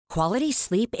Quality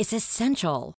sleep is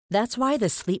essential. That's why the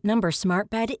Sleep Number Smart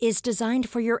Bed is designed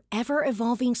for your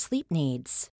ever-evolving sleep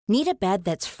needs. Need a bed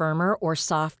that's firmer or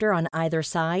softer on either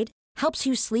side? Helps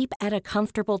you sleep at a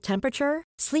comfortable temperature?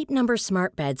 Sleep Number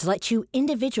Smart Beds let you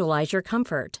individualize your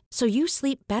comfort, so you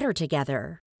sleep better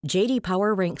together. J.D.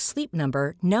 Power ranks Sleep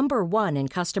Number number 1 in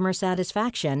customer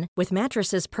satisfaction with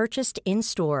mattresses purchased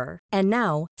in-store. And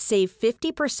now, save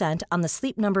 50% on the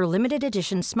Sleep Number Limited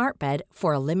Edition Smart Bed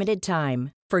for a limited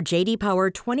time. For J.D. Power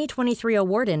 2023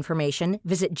 award information,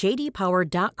 visit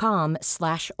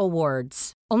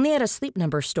jdpower.com/awards. Only at a Sleep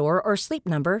Number store or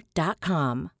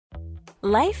sleepnumber.com.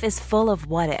 Life is full of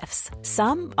what-ifs.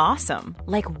 Some awesome,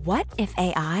 like what if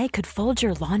AI could fold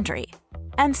your laundry?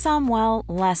 And some, well,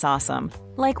 less awesome.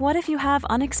 Like what if you have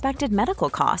unexpected medical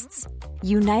costs?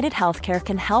 United Healthcare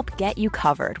can help get you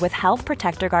covered with Health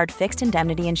Protector Guard fixed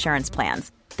indemnity insurance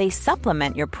plans. They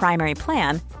supplement your primary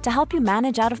plan to help you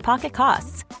manage out-of-pocket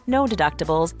costs. No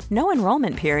deductibles, no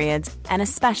enrollment periods, and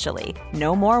especially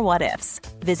no more what-ifs.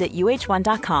 Visit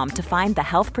uh1.com to find the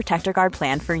Health Protector Guard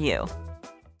plan for you.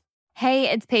 Hey,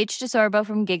 it's Paige DeSorbo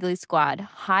from Giggly Squad.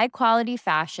 High quality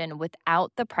fashion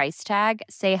without the price tag.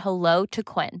 Say hello to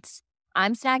Quince.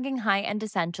 I'm snagging high-end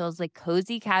essentials like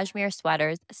cozy cashmere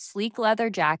sweaters, sleek leather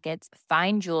jackets,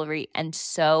 fine jewelry, and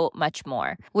so much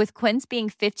more. With Quince being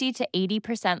 50 to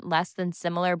 80% less than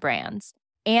similar brands.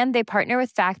 And they partner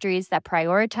with factories that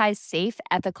prioritize safe,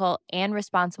 ethical, and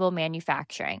responsible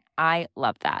manufacturing. I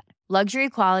love that. Luxury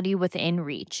quality within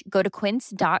reach. Go to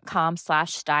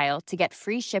quince.com/style to get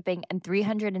free shipping and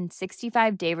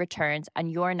 365-day returns on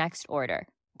your next order.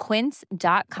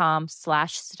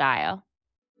 Quince.com/style.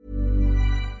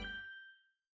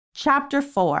 Chapter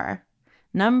 4,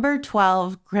 Number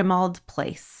 12, Grimmauld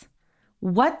Place.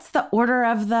 What's the order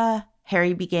of the...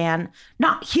 Harry began.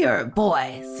 Not here,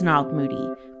 boy, snarled Moody.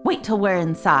 Wait till we're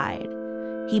inside.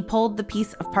 He pulled the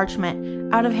piece of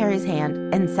parchment out of Harry's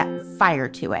hand and set fire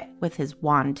to it with his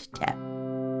wand tip.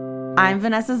 I'm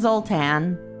Vanessa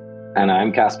Zoltan. And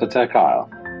I'm Casper ter Kuile.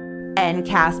 And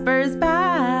Casper's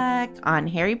back on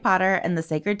Harry Potter and the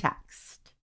Sacred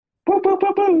Text. Boo, boo,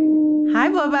 boo, boo. Hi,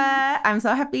 Bubba. I'm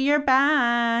so happy you're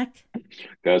back.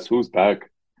 Guess who's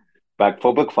back? Back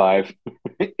for book 5.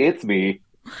 It's me.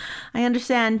 I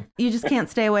understand. You just can't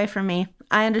stay away from me.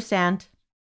 I understand.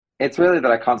 It's really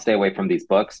that I can't stay away from these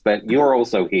books, but you're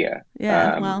also here.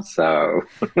 Yeah, well. So...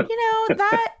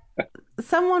 that...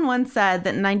 Someone once said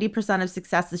that 90% of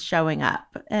success is showing up.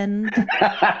 And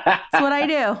that's what I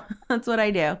do. That's what I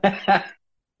do.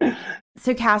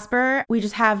 So, Casper, we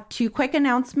just have 2 quick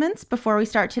announcements before we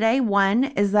start today. One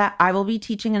is that I will be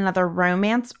teaching another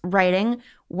romance writing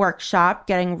workshop,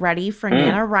 getting ready for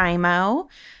NaNoWriMo.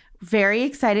 Very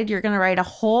excited. You're going to write a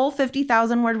whole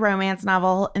 50,000-word romance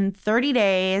novel in 30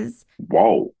 days.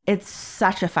 Whoa. It's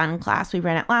such a fun class. We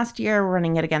ran it last year. We're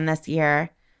running it again this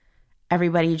year.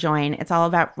 Everybody join. It's all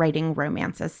about writing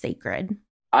romance as sacred.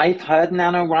 I've heard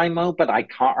NaNoWriMo, but I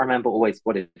can't remember always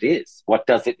what it is. What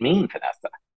does it mean, Vanessa?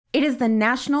 It is the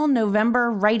National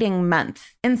November Writing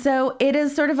Month. And so it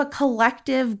is sort of a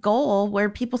collective goal where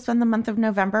people spend the month of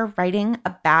November writing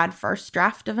a bad first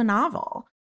draft of a novel.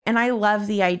 And I love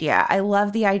the idea. I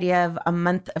love the idea of a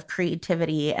month of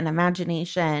creativity and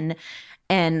imagination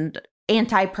and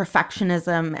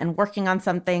anti-perfectionism and working on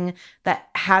something that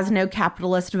has no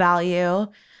capitalist value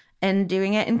and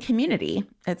doing it in community.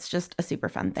 It's just a super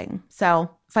fun thing. So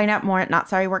find out more at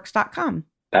notsorryworks.com.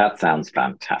 That sounds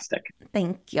fantastic.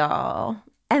 Thank y'all.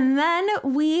 And then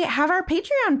we have our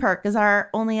Patreon perk as our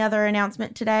only other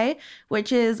announcement today,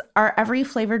 which is our Every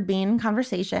Flavored Bean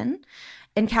conversation.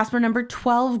 And Casper, number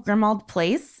 12, Grimmauld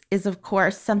Place, is, of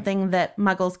course, something that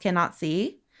muggles cannot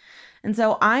see. And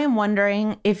so I am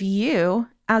wondering if you,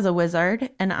 as a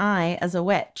wizard, and I, as a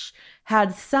witch,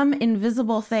 had some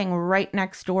invisible thing right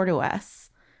next door to us,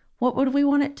 what would we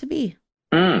want it to be?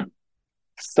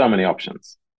 So many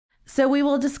options. So we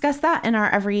will discuss that in our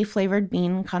Every Flavored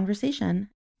Bean conversation.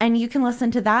 And you can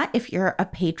listen to that if you're a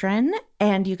patron,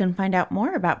 and you can find out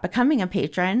more about becoming a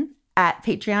patron at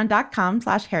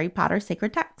patreon.com/Harry Potter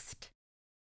Sacred Text.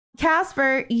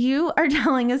 Casper, you are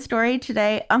telling a story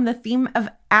today on the theme of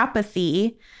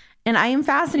apathy. And I am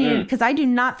fascinated because I do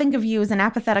not think of you as an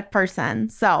apathetic person.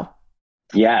 So.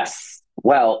 Yes.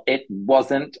 Well, it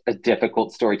wasn't a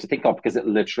difficult story to think of because it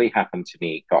literally happened to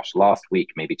me, last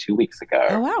week, maybe 2 weeks ago.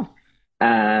 Oh, wow.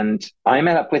 And I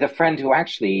met up with a friend who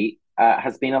actually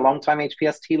has been a longtime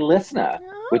HPST listener,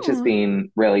 which has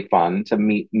been really fun to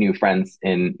meet new friends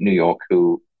in New York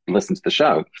who listen to the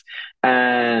show.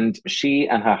 And she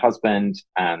and her husband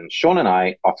and Sean and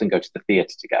I often go to the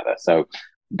theater together. So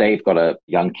they've got a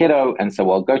young kiddo. And so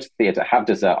we'll go to the theater, have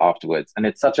dessert afterwards. And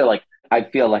it's such a like, I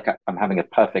feel like I'm having a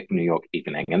perfect New York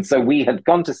evening. And so we had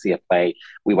gone to see a play.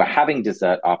 We were having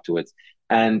dessert afterwards.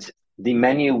 And the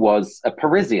menu was a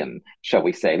Parisian, shall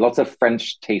we say, lots of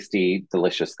French, tasty,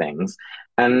 delicious things.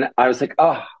 And I was like,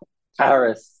 oh,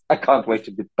 Paris, I can't wait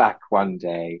to be back one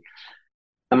day.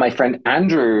 And my friend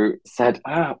Andrew said,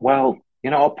 well,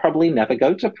 I'll probably never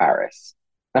go to Paris.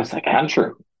 I was like,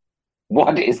 Andrew,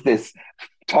 what is this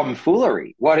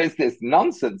tomfoolery? What is this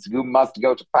nonsense? You must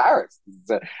go to Paris.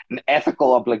 It's an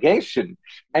ethical obligation.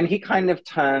 And he kind of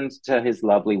turned to his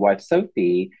lovely wife,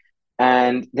 Sophie,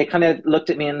 and they kind of looked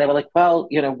at me and they were like, well,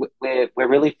 we're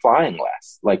really flying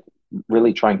less, like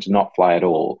really trying to not fly at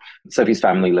all. Sophie's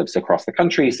family lives across the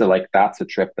country. So like that's a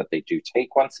trip that they do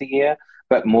take once a year.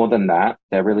 But more than that,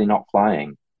 they're really not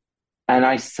flying. And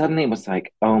I suddenly was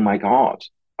like, oh my God,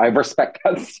 I respect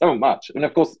that so much. And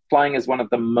of course, flying is one of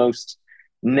the most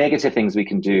negative things we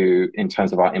can do in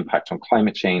terms of our impact on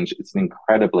climate change. It's an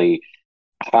incredibly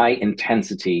high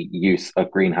intensity use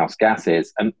of greenhouse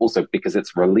gases. And also because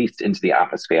it's released into the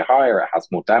atmosphere higher, it has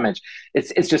more damage.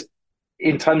 It's just,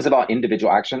 in terms of our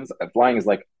individual actions, flying is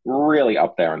like really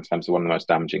up there in terms of one of the most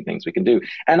damaging things we can do.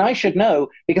 And I should know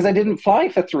because I didn't fly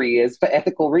for 3 years for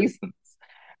ethical reasons.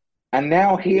 And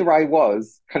now here I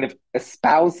was kind of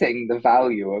espousing the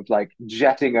value of like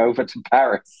jetting over to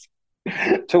Paris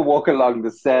to walk along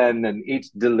the Seine and eat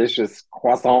delicious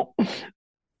croissant.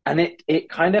 And it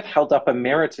kind of held up a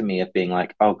mirror to me of being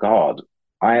like, oh God,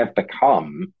 I have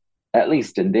become, at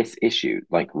least in this issue,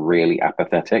 like really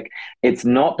apathetic. It's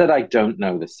not that I don't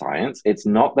know the science. It's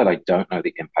not that I don't know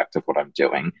the impact of what I'm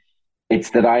doing. It's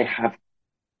that I have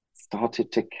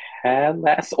started to care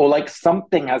less, or like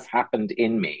something has happened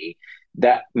in me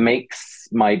that makes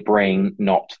my brain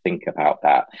not think about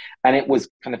that. And it was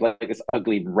kind of like this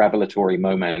ugly revelatory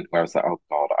moment where I was like, oh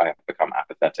God, I have become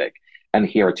apathetic. And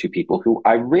here are two people who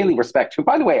I really respect, who,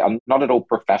 by the way, are not at all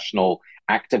professional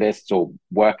activists or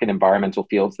work in environmental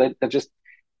fields. They're just,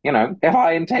 they have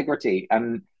high integrity.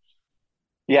 And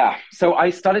yeah, so I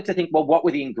started to think, well, what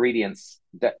were the ingredients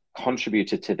that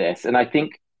contributed to this? And I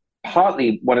think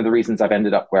partly one of the reasons I've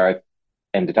ended up where I've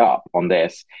ended up on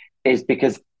this is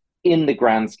because in the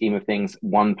grand scheme of things,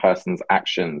 one person's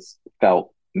actions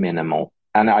felt minimal.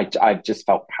 And I just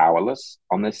felt powerless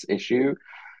on this issue.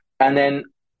 And then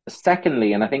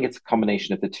secondly, and I think it's a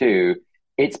combination of the two,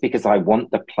 it's because I want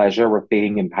the pleasure of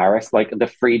being in Paris, like the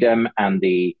freedom and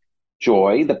the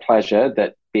joy, the pleasure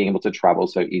that being able to travel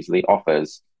so easily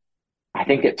offers. I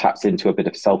think it taps into a bit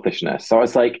of selfishness. So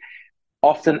it's like,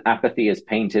 often apathy is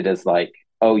painted as like,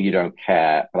 oh, you don't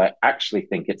care. But I actually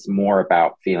think it's more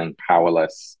about feeling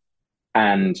powerless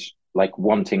and like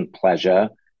wanting pleasure.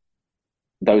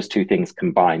 Those two things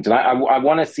combined. And I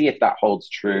want to see if that holds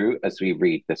true as we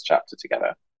read this chapter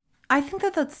together. I think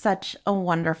that that's such a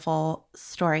wonderful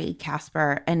story,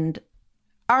 Casper. And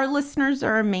our listeners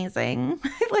are amazing.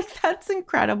 Like, that's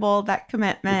incredible, that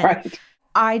commitment. Right.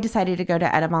 I decided to go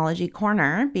to Etymology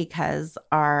Corner because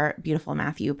our beautiful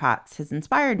Matthew Potts has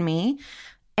inspired me.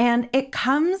 And it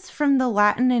comes from the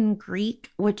Latin and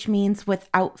Greek, which means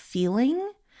without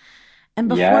feeling. And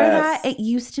before that, it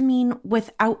used to mean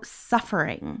without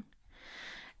suffering.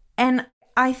 And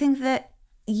I think that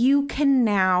you can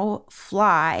now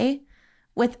fly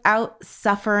without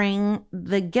suffering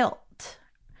the guilt,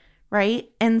 right?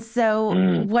 And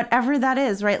so whatever that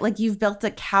is, right? Like you've built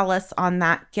a callus on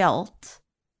that guilt.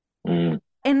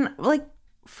 And like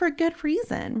for good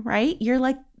reason, right? You're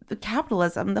like, the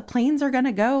capitalism, the planes are going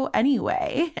to go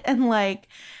anyway. And like,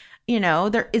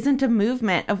 there isn't a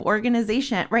movement of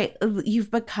organization, right?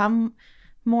 You've become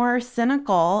more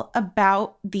cynical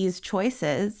about these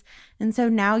choices. And so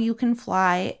now you can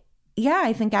fly,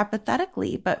 I think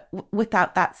apathetically, but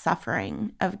without that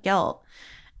suffering of guilt.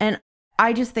 And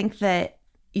I just think that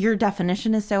your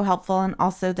definition is so helpful, and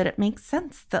also that it makes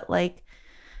sense that like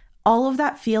all of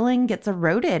that feeling gets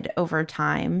eroded over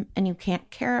time and you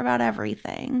can't care about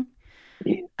everything.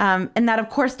 And that, of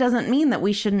course, doesn't mean that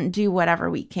we shouldn't do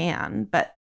whatever we can,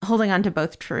 but holding on to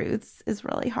both truths is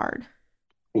really hard.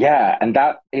 Yeah, and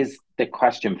that is the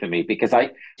question for me, because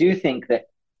I do think that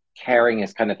caring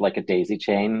is kind of like a daisy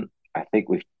chain. I think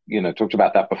we've, talked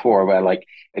about that before, where like,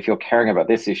 if you're caring about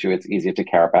this issue, it's easier to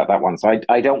care about that one. So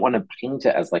I don't want to paint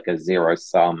it as like a zero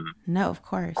sum no, of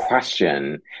course,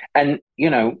 question. And,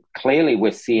 clearly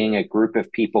we're seeing a group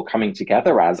of people coming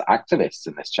together as activists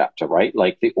in this chapter, right?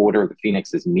 Like the Order of the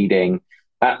Phoenix is meeting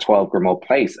at 12 Grimmauld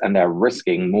Place, and they're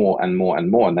risking more and more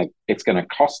and more, and it's going to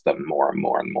cost them more and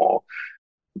more and more.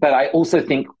 But I also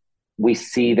think we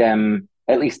see them,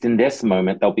 at least in this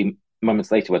moment, they'll be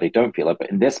moments later where they don't feel it. But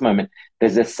in this moment,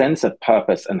 there's a sense of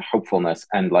purpose and hopefulness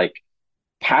and like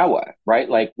power, right?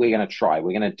 Like we're going to try,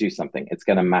 we're going to do something. It's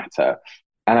going to matter.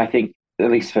 And I think, at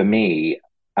least for me,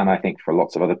 and I think for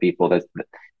lots of other people, there's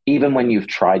even when you've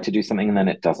tried to do something and then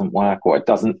it doesn't work or it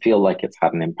doesn't feel like it's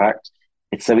had an impact,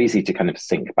 it's so easy to kind of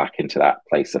sink back into that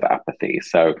place of apathy.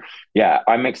 So yeah,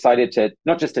 I'm excited to,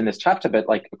 not just in this chapter, but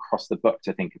like across the book,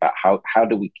 to think about how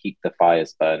do we keep the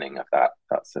fires burning of that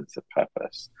sense of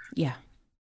purpose. Yeah.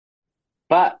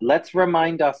 But let's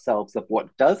remind ourselves of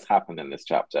what does happen in this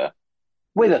chapter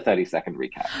with a 30-second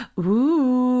recap.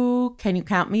 Ooh, can you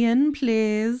count me in,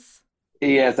 please?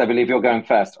 Yes, I believe you're going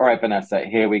first. All right, Vanessa,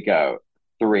 here we go.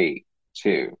 3,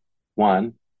 2,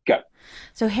 1, go.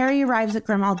 So Harry arrives at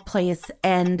Grimmauld Place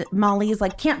and Molly is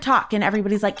like, can't talk. And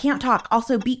everybody's like, can't talk.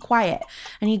 Also be quiet.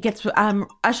 And he gets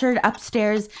ushered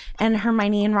upstairs and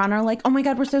Hermione and Ron are like, oh my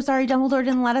God, we're so sorry. Dumbledore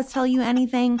didn't let us tell you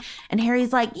anything. And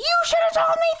Harry's like, you should have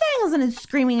told me things. And is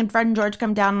screaming, and Fred and George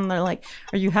come down and they're like,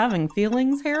 are you having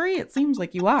feelings, Harry? It seems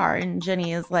like you are. And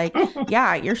Ginny is like,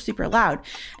 yeah, you're super loud.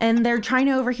 And they're trying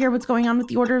to overhear what's going on with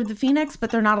the Order of the Phoenix, but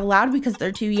they're not allowed because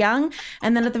they're too young.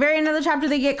 And then at the very end of the chapter,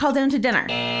 they get called in to dinner.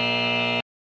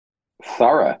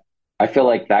 Thorough. I feel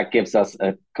like that gives us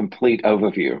a complete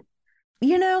overview.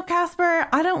 You know, Casper,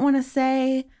 I don't want to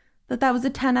say that was a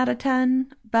 10 out of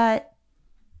 10, but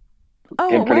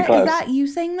what? Close. Is that you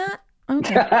saying that?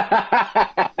 Okay.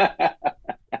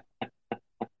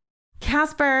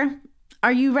 Casper,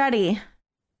 are you ready?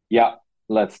 Yeah,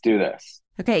 let's do this.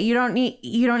 Okay, you don't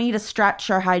need a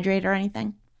stretch or hydrate or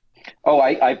anything. Oh,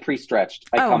 I pre-stretched.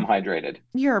 I come hydrated.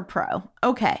 You're a pro.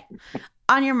 Okay.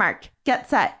 On your mark, get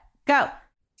set. Go.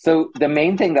 So the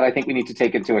main thing that I think we need to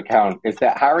take into account is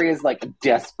that Harry is like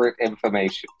desperate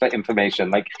for information.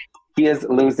 Like he is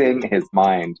losing his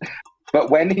mind.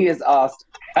 But when he is asked,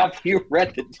 have you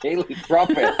read the Daily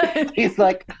Prophet? He's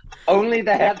like, only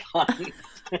the headlines.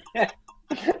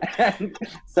 And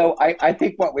so I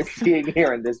think what we're seeing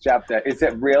here in this chapter is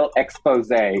a real expose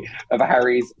of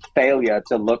Harry's failure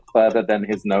to look further than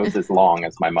his nose is long,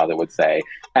 as my mother would say,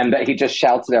 and that he just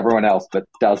shouts at everyone else but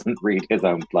doesn't read his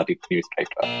own bloody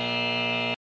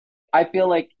newspaper. I feel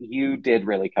like you did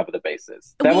really cover the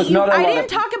bases. There was not a lot I didn't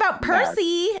talk about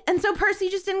Percy, and so Percy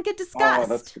just didn't get discussed. Oh,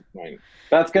 that's a good point.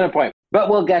 That's a good point. But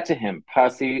we'll get to him.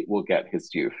 Percy will get his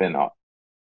due, fear not.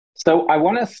 So I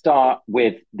want to start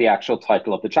with the actual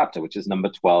title of the chapter, which is number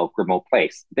 12, Grimmauld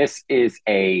Place. This is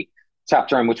a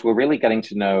chapter in which we're really getting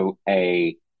to know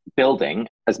a building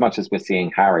as much as we're seeing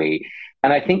Harry.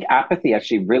 And I think apathy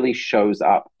actually really shows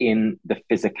up in the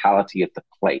physicality of the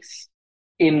place.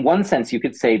 In one sense, you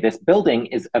could say this building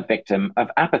is a victim of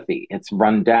apathy. It's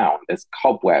run down. There's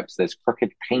cobwebs. There's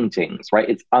crooked paintings, right?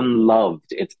 It's unloved.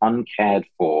 It's uncared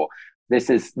for. This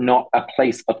is not a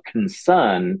place of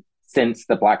concern since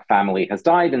the Black family has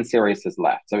died and Sirius has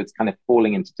left. So it's kind of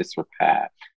falling into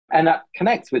disrepair. And that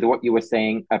connects with what you were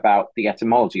saying about the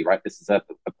etymology, right? This is a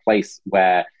place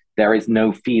where there is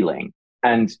no feeling.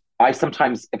 And I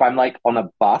sometimes, if I'm like on a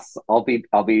bus, I'll be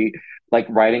like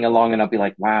riding along and I'll be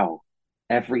like, wow,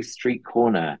 every street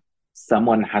corner,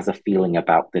 someone has a feeling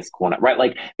about this corner, right?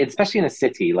 Like, especially in a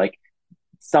city, like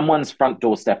someone's front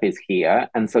doorstep is here.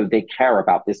 And so they care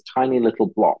about this tiny little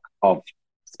block of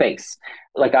space.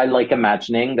 Like I like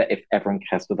imagining that if everyone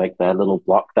cares for like their little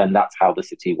block, then that's how the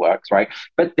city works, right?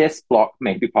 But this block,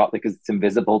 maybe partly because it's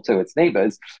invisible to its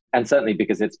neighbors, and certainly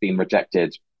because it's been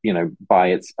rejected, by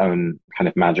its own kind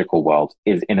of magical world,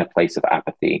 is in a place of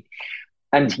apathy.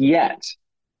 And yet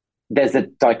there's a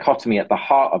dichotomy at the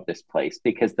heart of this place,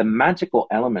 because the magical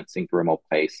elements in Grimmauld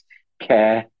Place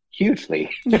care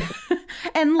hugely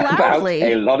and loudly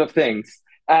about a lot of things,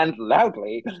 and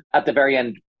loudly. At the very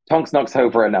end, Tonks knocks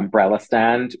over an umbrella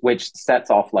stand, which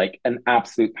sets off like an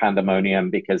absolute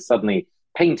pandemonium, because suddenly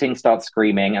painting starts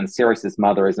screaming and Sirius's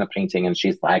mother is in a painting and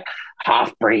she's like,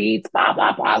 half-breeds, blah,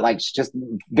 blah, blah, like just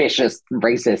vicious,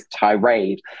 racist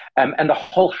tirade. And the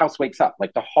whole house wakes up,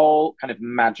 like the whole kind of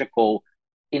magical,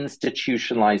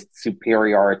 institutionalized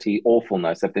superiority,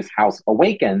 awfulness of this house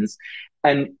awakens.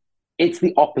 And it's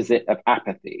the opposite of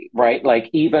apathy, right? Like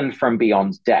even from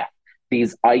beyond death,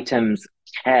 these items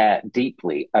care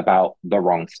deeply about the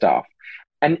wrong stuff.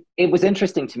 And it was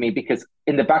interesting to me because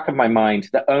in the back of my mind,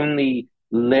 the only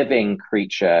living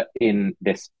creature in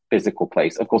this physical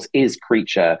place, of course, is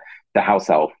Creature, the house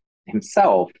elf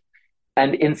himself.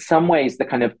 And in some ways, the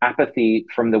kind of apathy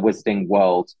from the wizarding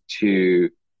world to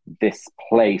this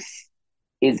place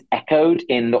is echoed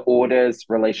in the Order's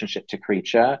relationship to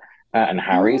Creature and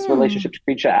Harry's relationship to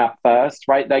Creature at first,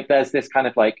 right? Like there's this kind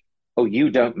of like, oh, you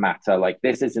don't matter. Like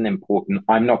this isn't important.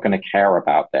 I'm not going to care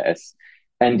about this.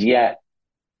 And yet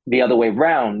the other way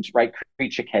round, right?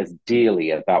 Creature cares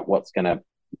dearly about what's going to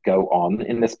go on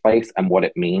in this place and what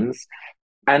it means.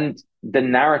 And the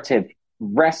narrative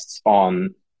rests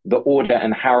on the Order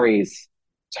and Harry's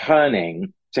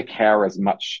turning to care as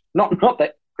much. Not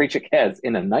that Creature cares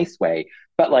in a nice way,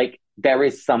 but like there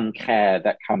is some care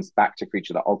that comes back to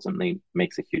Creature that ultimately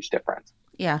makes a huge difference.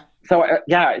 Yeah. So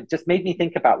yeah, it just made me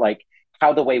think about like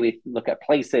how the way we look at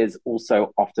places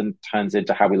also often turns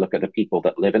into how we look at the people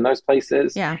that live in those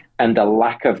places. Yeah. And the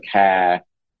lack of care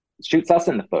shoots us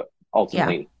in the foot,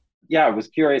 ultimately. Yeah, I was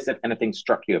curious if anything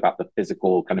struck you about the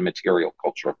physical kind of material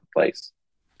culture of the place.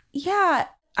 Yeah,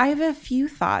 I have a few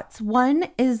thoughts. One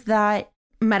is that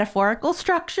metaphorical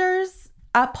structures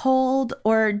uphold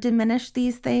or diminish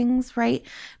these things, right?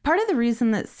 Part of the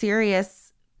reason that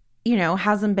Sirius,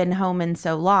 hasn't been home in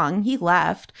so long, he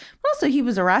left, but also he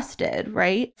was arrested,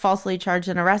 right? Falsely charged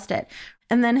and arrested,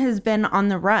 and then has been on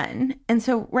the run. And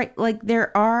so, right, like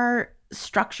there are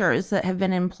structures that have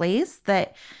been in place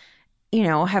that,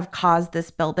 have caused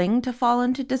this building to fall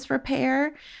into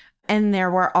disrepair. And there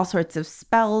were all sorts of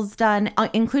spells done,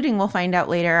 including, we'll find out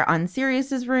later, on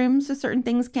Sirius's room. So certain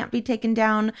things can't be taken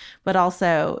down. But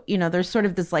also, there's sort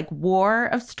of this like war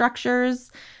of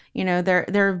structures. There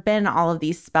have been all of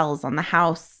these spells on the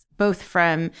house, both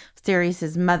from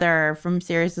Sirius's mother, from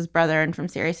Sirius's brother, and from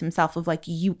Sirius himself, of like,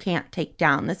 you can't take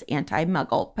down this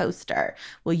anti-Muggle poster.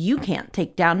 Well, you can't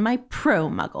take down my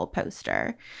pro-Muggle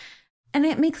poster. And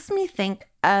it makes me think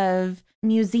of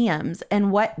museums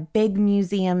and what big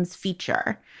museums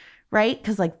feature, right?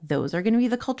 Because like those are going to be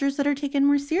the cultures that are taken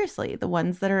more seriously, the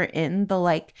ones that are in the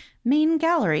like main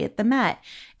gallery at the Met.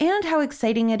 And how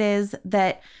exciting it is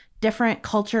that different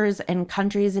cultures and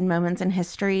countries and moments in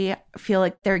history feel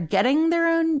like they're getting their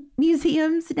own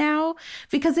museums now.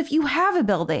 Because if you have a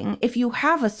building, if you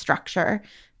have a structure,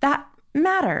 that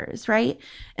matters, right?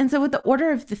 And so what the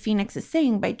Order of the Phoenix is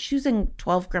saying by choosing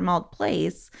 12 Grimmauld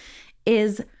Place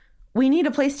is we need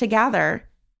a place to gather,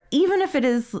 even if it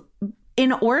is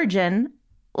in origin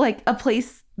like a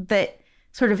place that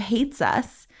sort of hates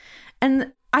us.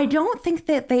 And I don't think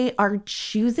that they are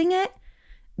choosing it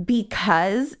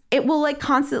because it will like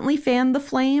constantly fan the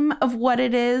flame of what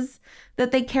it is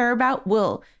that they care about,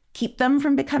 will keep them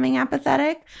from becoming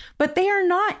apathetic. But they are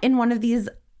not in one of these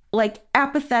like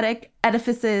apathetic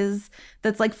edifices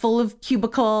that's like full of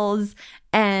cubicles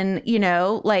and,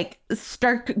 like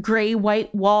stark gray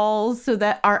white walls so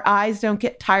that our eyes don't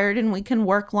get tired and we can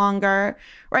work longer,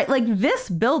 right? Like this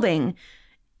building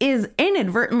is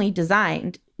inadvertently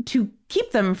designed to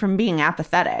keep them from being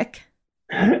apathetic.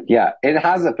 Yeah, it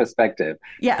has a perspective.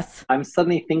 Yes. I'm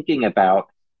suddenly thinking about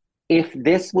if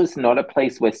this was not a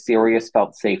place where Sirius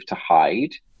felt safe to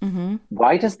hide,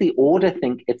 why does the Order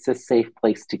think it's a safe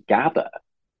place to gather?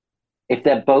 If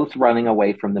they're both running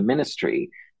away from the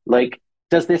Ministry, like,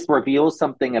 does this reveal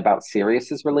something about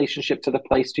Sirius's relationship to the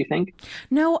place, do you think?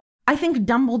 No, I think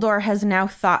Dumbledore has now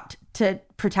thought to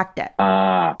protect it.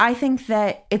 I think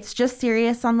that it's just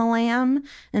Sirius on the lam,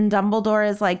 and Dumbledore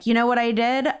is like, you know what I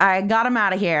did? I got him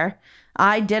out of here.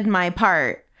 I did my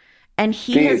part. And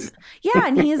he is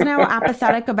now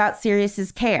apathetic about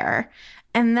Sirius's care.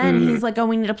 And then he's like, oh,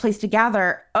 we need a place to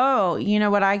gather. Oh, you know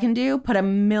what I can do? Put a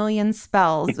million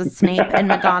spells with Snape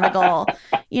and McGonagall,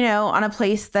 on a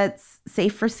place that's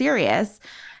safe for Sirius.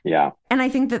 Yeah. And I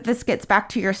think that this gets back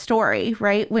to your story,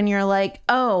 right? When you're like,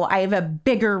 oh, I have a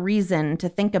bigger reason to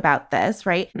think about this,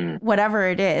 right? Whatever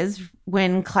it is,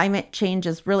 when climate change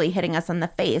is really hitting us in the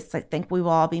face, I think we will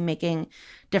all be making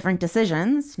different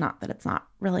decisions. Not that it's not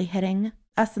really hitting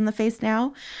us in the face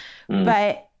now,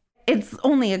 but it's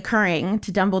only occurring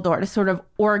to Dumbledore to sort of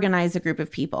organize a group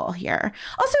of people here.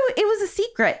 Also, it was a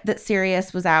secret that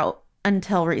Sirius was out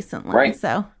until recently. Right.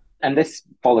 So, and this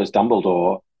follows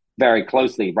Dumbledore very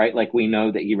closely, right? Like we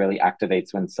know that he really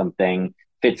activates when something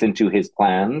fits into his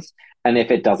plans. And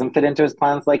if it doesn't fit into his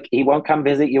plans, like he won't come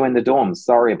visit you in the dorms.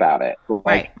 Sorry about it. Like,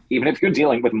 right. Even if you're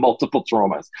dealing with multiple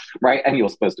traumas, right? And you're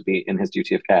supposed to be in his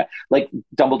duty of care. Like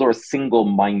Dumbledore is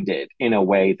single-minded in a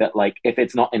way that like, if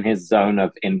it's not in his zone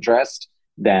of interest,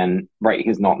 then right,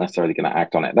 he's not necessarily going to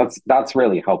act on it. That's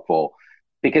really helpful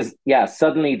because yeah,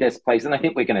 suddenly this place, and I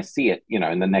think we're going to see it,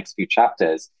 in the next few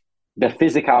chapters, the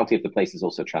physicality of the place is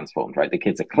also transformed, right? The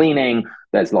kids are cleaning,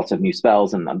 there's lots of new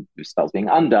spells and spells being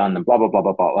undone and blah, blah, blah,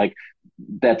 blah, blah. Like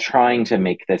they're trying to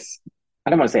make this, I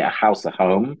don't want to say a house a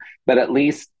home, but at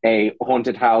least a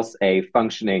haunted house, a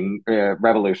functioning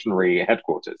revolutionary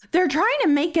headquarters. They're trying to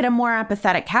make it a more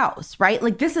apathetic house, right?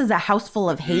 Like this is a house full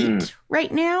of hate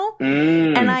right now.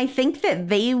 And I think that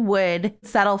they would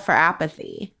settle for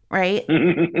apathy, right?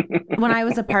 When I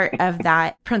was a part of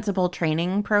that principal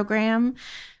training program,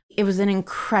 It was an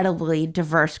incredibly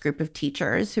diverse group of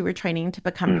teachers who were training to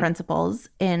become principals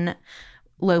in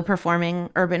low-performing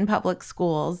urban public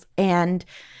schools. And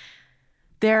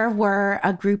there were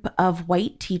a group of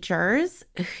white teachers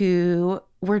who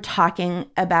were talking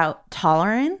about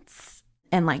tolerance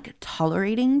and like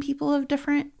tolerating people of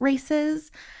different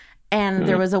races. And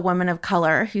there was a woman of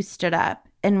color who stood up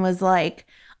and was like,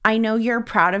 I know you're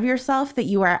proud of yourself that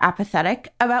you are apathetic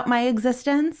about my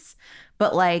existence,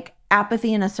 but like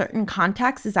apathy in a certain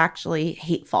context is actually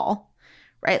hateful,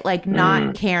 right? Like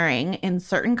not caring in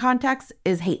certain contexts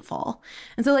is hateful.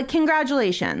 And so like,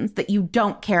 congratulations that you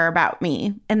don't care about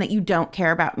me and that you don't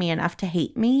care about me enough to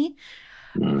hate me.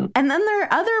 And then there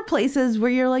are other places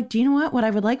where you're like, do you know what? What I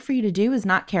would like for you to do is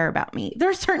not care about me. There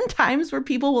are certain times where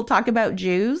people will talk about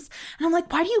Jews. And I'm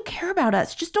like, why do you care about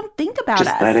us? Just don't think about us.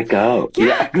 Just let it go.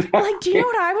 Yeah. Like, do you know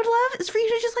what I would love? Is for you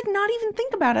to just like not even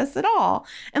think about us at all.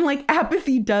 And like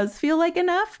apathy does feel like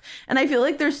enough. And I feel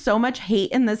like there's so much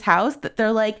hate in this house that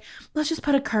they're like, let's just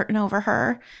put a curtain over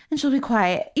her and she'll be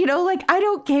quiet. You know, like, I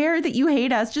don't care that you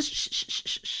hate us. Just shh, shh, shh,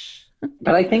 shh, shh.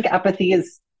 But I think apathy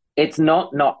is, it's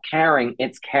not caring,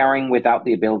 it's caring without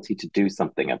the ability to do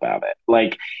something about it.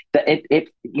 Like it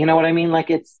you know what I mean? Like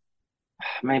it's,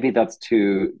 maybe that's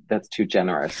too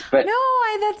generous. But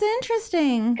no, that's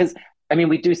interesting. Because I mean,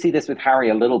 we do see this with Harry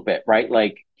a little bit, right?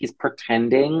 Like he's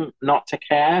pretending not to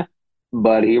care,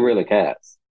 but he really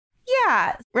cares.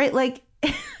 Yeah, right. Like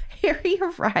Harry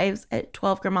arrives at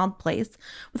 12 Grimmauld Place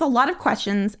with a lot of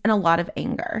questions and a lot of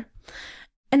anger.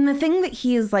 And the thing that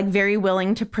he is like very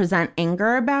willing to present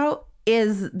anger about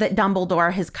is that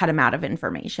Dumbledore has cut him out of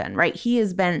information, right? He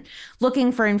has been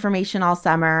looking for information all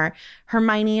summer.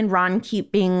 Hermione and Ron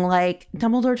keep being like,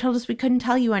 Dumbledore told us we couldn't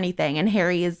tell you anything. And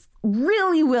Harry is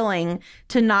really willing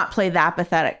to not play the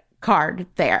apathetic card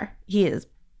there. He is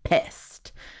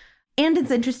pissed. And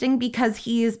it's interesting because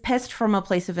he is pissed from a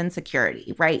place of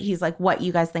insecurity, right? He's like, what,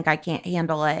 you guys think I can't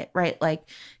handle it, right? Like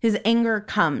his anger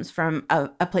comes from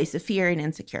a place of fear and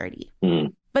insecurity.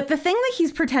 But the thing that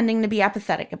he's pretending to be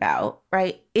apathetic about,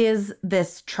 right, is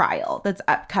this trial that's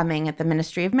upcoming at the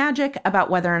Ministry of Magic about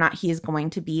whether or not he is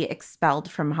going to be expelled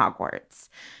from Hogwarts.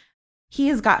 He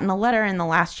has gotten a letter in the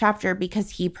last chapter because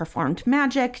he performed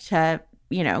magic to,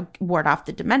 you know, ward off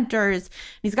the Dementors.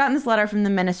 He's gotten this letter from the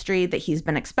ministry that he's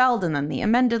been expelled, and then the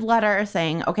amended letter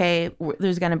saying, okay,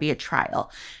 there's going to be a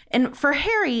trial. And for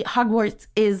Harry, Hogwarts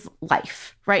is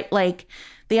life, right? Like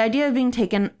the idea of being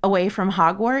taken away from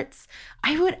Hogwarts,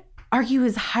 I would argue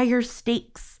is higher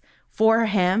stakes for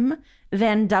him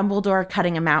than Dumbledore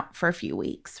cutting him out for a few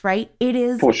weeks, right? It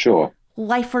is for sure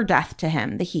life or death to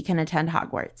him that he can attend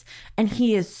Hogwarts. And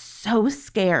he is so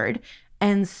scared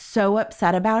and so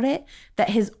upset about it that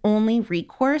his only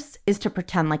recourse is to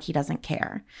pretend like he doesn't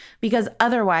care. Because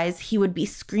otherwise he would be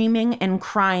screaming and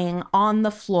crying on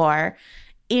the floor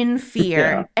in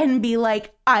fear and be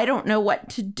like, I don't know what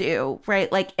to do,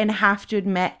 right? Like, and have to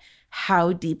admit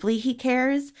how deeply he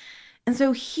cares. And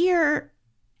so here,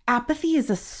 apathy is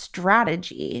a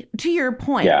strategy, to your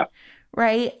point. Yeah.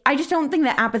 Right? I just don't think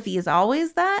that apathy is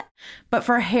always that. But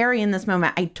for Harry in this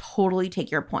moment, I totally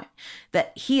take your point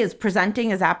that he is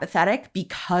presenting as apathetic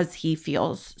because he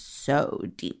feels so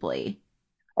deeply.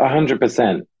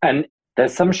 100%. And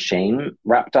there's some shame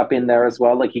wrapped up in there as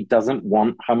well. Like he doesn't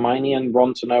want Hermione and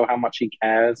Ron to know how much he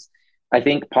cares. I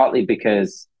think partly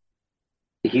because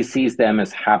he sees them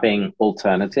as having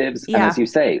alternatives. Yeah. And as you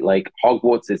say, like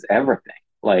Hogwarts is everything.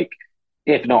 Like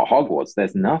if not Hogwarts,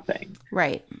 there's nothing.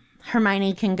 Right.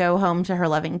 Hermione can go home to her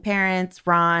loving parents,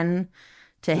 Ron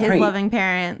to his loving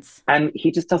parents. And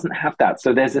he just doesn't have that.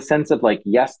 So there's a sense of like,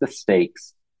 yes, the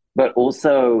stakes, but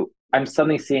also I'm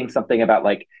suddenly seeing something about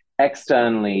like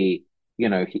externally, you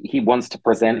know, he wants to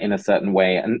present in a certain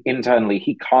way and internally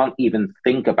he can't even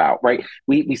think about, right?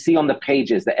 We see on the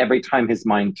pages that every time his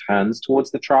mind turns towards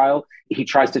the trial, he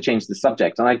tries to change the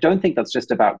subject. And I don't think that's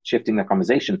just about shifting the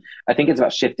conversation. I think it's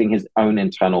about shifting his own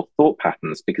internal thought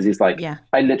patterns because he's like,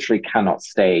 I literally cannot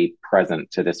stay present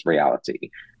to this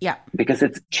reality. Yeah. Because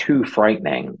it's too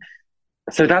frightening.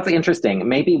 So that's interesting.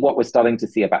 Maybe what we're starting to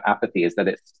see about apathy is that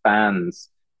it spans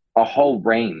a whole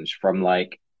range from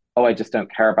like, oh, I just don't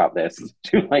care about this,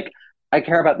 to like, I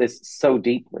care about this so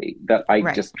deeply that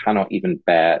I just cannot even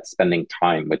bear spending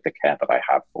time with the care that I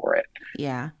have for it.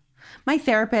 Yeah. My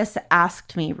therapist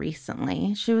asked me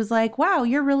recently, she was like, wow,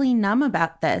 you're really numb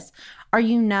about this. Are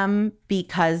you numb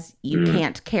because you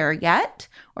can't care yet?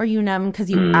 Or are you numb because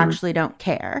you actually don't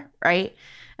care? Right.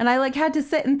 And I like had to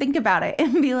sit and think about it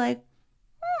and be like,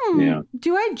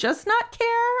 do I just not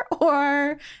care?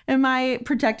 Or am I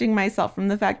protecting myself from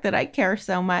the fact that I care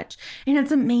so much? And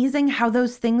it's amazing how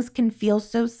those things can feel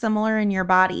so similar in your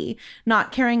body,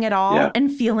 not caring at all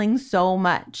and feeling so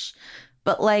much.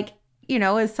 But like, you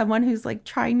know, as someone who's like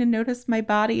trying to notice my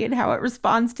body and how it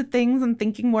responds to things and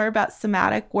thinking more about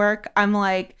somatic work, I'm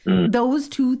like, those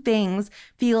two things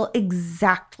feel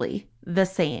exactly the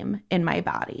same in my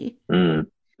body.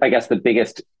 I guess the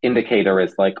biggest indicator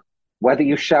is like whether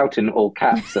you shout in all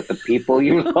caps at the people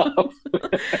you love.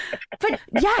 But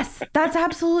yes, that's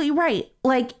absolutely right.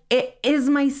 Like, is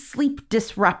my sleep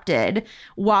disrupted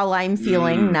while I'm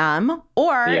feeling numb?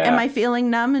 Or am I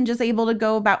feeling numb and just able to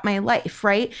go about my life,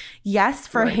 right? Yes,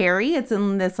 for Harry, it's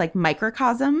in this like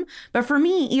microcosm. But for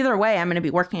me, either way, I'm going to be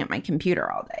working at my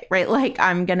computer all day, right? Like,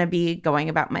 I'm going to be going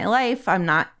about my life.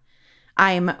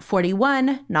 I'm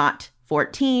 41, not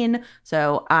 14.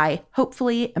 So I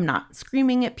hopefully am not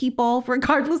screaming at people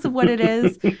regardless of what it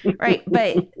is. Right.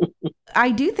 But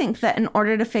I do think that in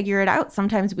order to figure it out,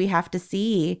 sometimes we have to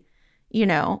see, you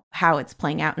know, how it's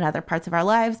playing out in other parts of our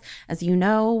lives. As you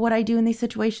know, what I do in these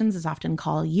situations is often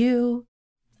call you.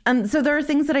 And so there are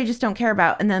things that I just don't care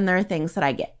about. And then there are things that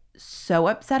I get so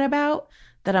upset about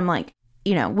that I'm like,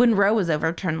 you know, when Roe was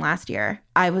overturned last year,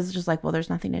 I was just like, well, there's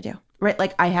nothing to do. Right.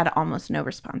 Like I had almost no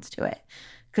response to it.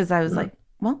 Because I was like,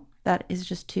 well, that is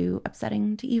just too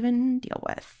upsetting to even deal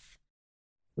with.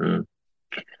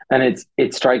 And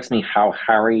it strikes me how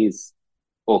Harry's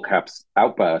all caps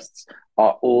outbursts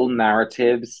are all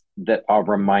narratives that are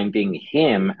reminding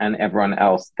him and everyone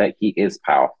else that he is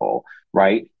powerful,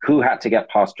 right? Who had to get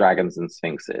past dragons and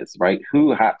sphinxes, right?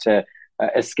 Who had to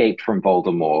escape from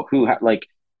Voldemort? Who had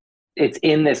it's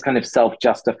in this kind of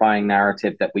self-justifying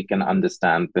narrative that we can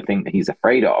understand the thing that he's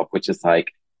afraid of, which is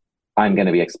like, I'm going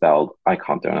to be expelled. I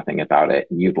can't do anything about it.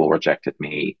 You've all rejected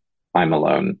me. I'm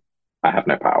alone. I have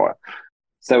no power.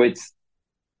 So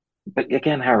but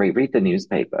again, Harry, read the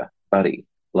newspaper, buddy.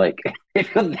 Like,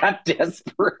 if you're that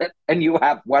desperate and you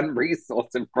have one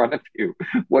resource in front of you,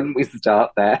 wouldn't we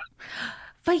start there?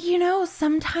 But, you know,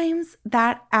 sometimes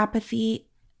that apathy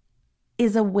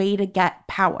is a way to get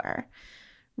power,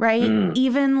 right?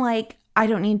 Even like, I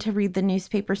don't need to read the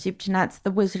newspaper soup to nuts.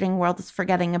 The wizarding world is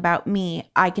forgetting about me.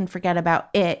 I can forget about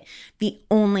it. The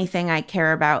only thing I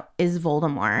care about is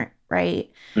Voldemort,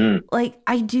 right? Like,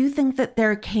 I do think that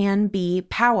there can be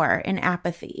power in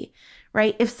apathy,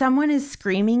 right? If someone is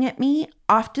screaming at me,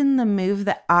 often the move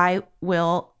that I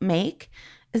will make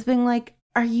is being like,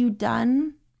 are you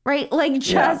done? Right? Like,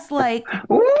 just like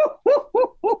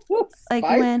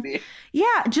when,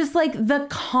 just like the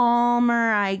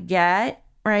calmer I get.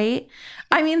 Right?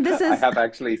 I mean, this is... I have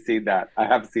actually seen that. I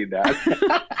have seen that.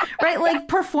 Right? Like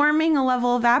performing a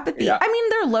level of apathy. Yeah. I mean,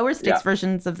 there are lower stakes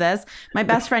versions of this. My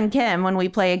best friend Kim, when we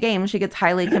play a game, she gets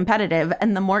highly competitive.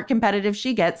 And the more competitive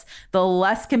she gets, the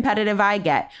less competitive I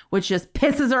get, which just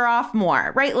pisses her off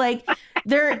more. Right? Like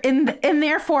and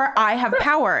therefore I have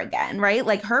power again. Right?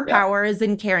 Like her power is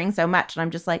in caring so much. And I'm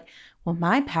just like, well,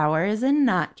 my power is in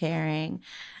not caring.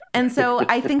 And so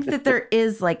I think that there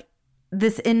is like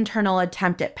this internal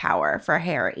attempt at power for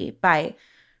Harry by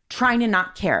trying to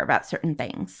not care about certain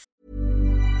things.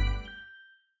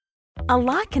 A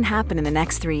lot can happen in the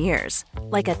next 3 years.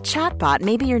 Like a chatbot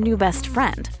may be your new best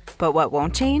friend. But what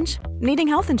won't change? Needing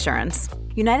health insurance.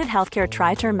 United Healthcare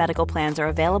Tri-Term Medical Plans are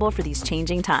available for these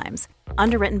changing times.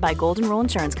 Underwritten by Golden Rule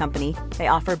Insurance Company, they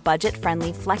offer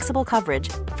budget-friendly, flexible coverage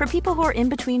for people who are in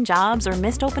between jobs or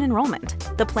missed open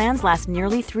enrollment. The plans last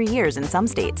nearly 3 years in some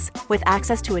states, with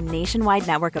access to a nationwide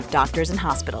network of doctors and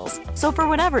hospitals. So for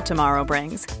whatever tomorrow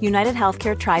brings, United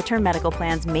Healthcare Tri-Term Medical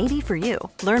Plans may be for you.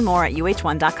 Learn more at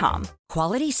uh1.com.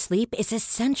 Quality sleep is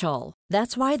essential.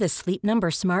 That's why the Sleep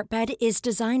Number Smart Bed is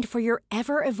designed for your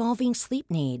ever-evolving sleep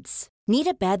needs. Need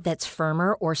a bed that's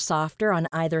firmer or softer on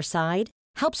either side?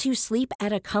 Helps you sleep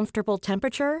at a comfortable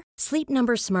temperature? Sleep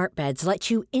Number Smart Beds let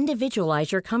you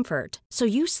individualize your comfort, so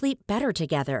you sleep better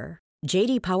together.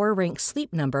 J.D. Power ranks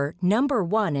Sleep Number number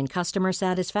 1 in customer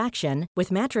satisfaction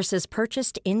with mattresses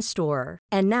purchased in-store.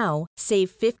 And now,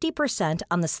 save 50%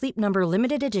 on the Sleep Number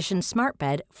Limited Edition Smart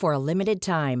Bed for a limited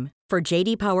time. For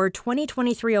J.D. Power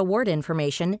 2023 award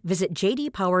information, visit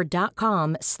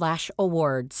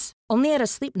jdpower.com/awards. Only at a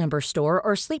Sleep Number store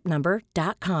or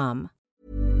sleepnumber.com.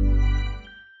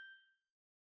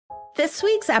 This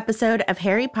week's episode of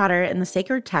Harry Potter and the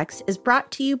Sacred Text is brought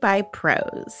to you by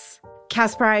Prose.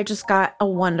 Casper, I just got a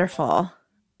wonderful,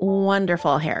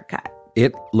 wonderful haircut.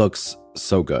 It looks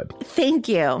so good. Thank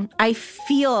you. I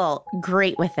feel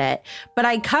great with it. But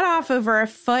I cut off over a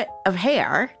foot of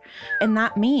hair. And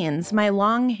that means my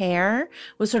long hair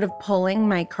was sort of pulling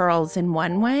my curls in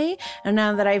one way. And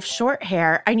now that I have short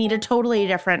hair, I need a totally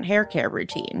different hair care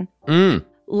routine.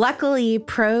 Luckily,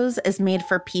 Prose is made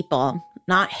for people,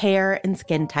 not hair and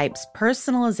skin types.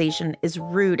 Personalization is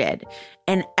rooted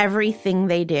in everything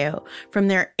they do, from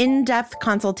their in-depth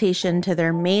consultation to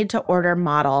their made-to-order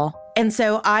model. And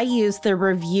so I used the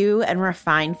review and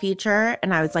refine feature,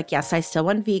 and I was like, yes, I still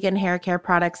want vegan hair care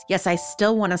products. Yes, I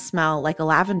still want to smell like a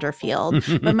lavender field,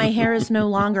 but my hair is no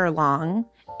longer long.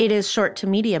 It is short to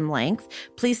medium length.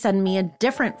 Please send me a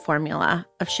different formula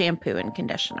of shampoo and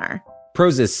conditioner.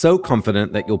 Prose is so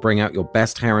confident that you'll bring out your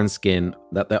best hair and skin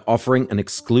that they're offering an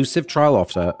exclusive trial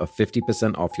offer of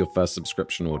 50% off your first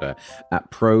subscription order at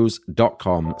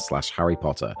prose.com/Harry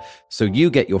Potter. So you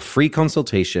get your free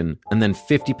consultation and then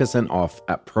 50% off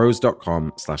at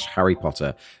prose.com/Harry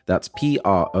Potter. That's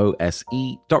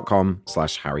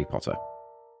prose.com/Harry Potter.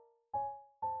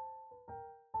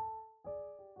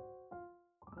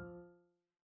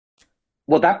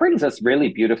 Well, that brings us really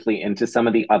beautifully into some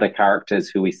of the other characters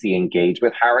who we see engage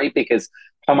with Harry, because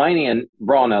Hermione and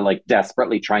Ron are like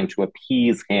desperately trying to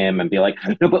appease him and be like,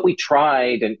 no, but we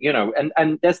tried. And, you know,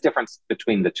 and there's difference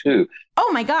between the two. Oh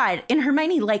my God. And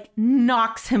Hermione like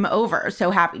knocks him over. So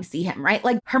happy to see him, right?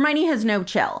 Like Hermione has no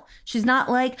chill. She's not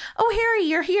like, oh, Harry,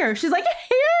 you're here. She's like,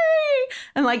 Harry,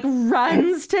 and like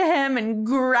runs to him and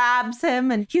grabs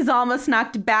him. And he's almost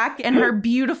knocked back and her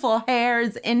beautiful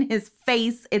hair's in his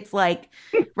face. It's like,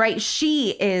 right.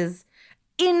 She is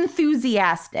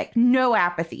enthusiastic. No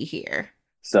apathy here.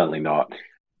 Certainly not.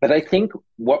 But I think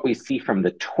what we see from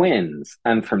the twins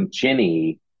and from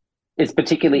Ginny is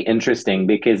particularly interesting,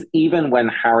 because even when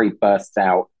Harry bursts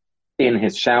out in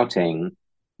his shouting,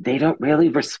 they don't really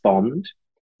respond.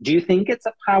 Do you think it's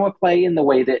a power play in the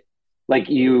way that, like,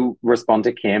 you respond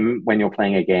to Kim when you're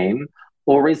playing a game?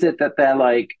 Or is it that they're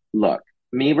like, look,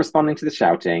 me responding to the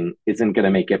shouting isn't going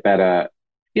to make it better?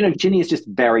 You know, Ginny is just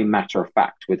very matter of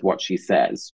fact with what she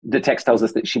says. The text tells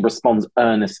us that she responds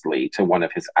earnestly to one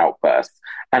of his outbursts.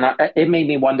 And it made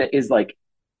me wonder, is like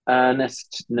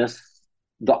earnestness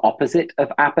the opposite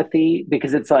of apathy?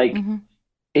 Because it's like,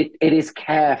 it is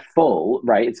careful,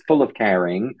 right? It's full of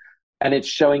caring. And it's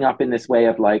showing up in this way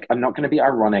of like, I'm not going to be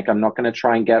ironic. I'm not going to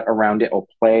try and get around it or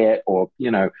play it or,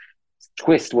 you know,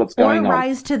 twist what's going on. Or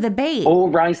rise to the bait.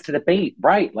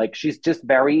 Right. Like she's just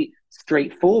very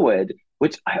straightforward.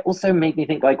 Which also made me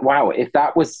think like, wow, if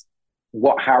that was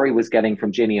what Harry was getting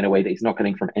from Ginny in a way that he's not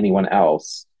getting from anyone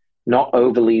else, not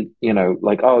overly, you know,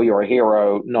 like, oh, you're a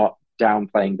hero, not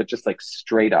downplaying, but just like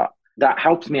straight up. That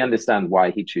helps me understand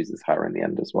why he chooses her in the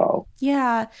end as well.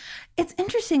 Yeah. It's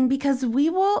interesting because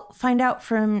we will find out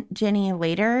from Ginny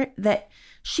later that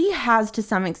she has to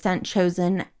some extent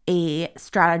chosen a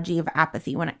strategy of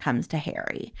apathy when it comes to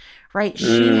Harry, right?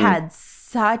 She had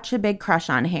such a big crush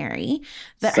on Harry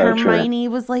that so Hermione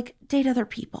was like, date other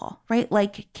people, right?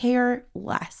 Like care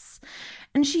less.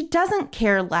 And she doesn't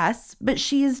care less, but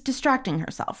she is distracting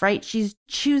herself, right? She's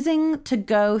choosing to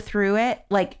go through it,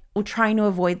 like trying to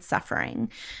avoid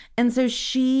suffering. And so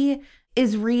she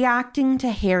is reacting to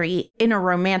Harry in a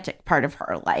romantic part of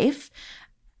her life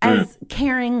as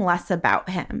caring less about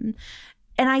him.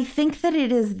 And I think that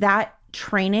it is that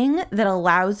training that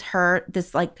allows her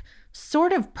this like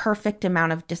sort of perfect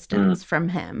amount of distance from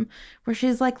him, where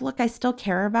she's like, look, I still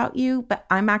care about you, but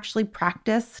I'm actually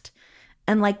practiced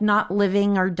and like not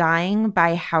living or dying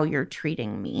by how you're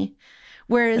treating me.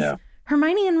 Whereas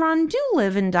Hermione and Ron do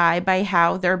live and die by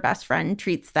how their best friend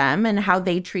treats them and how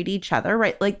they treat each other,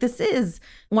 right? Like this is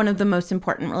one of the most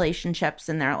important relationships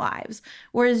in their lives.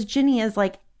 Whereas Ginny is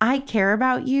like, I care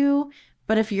about you,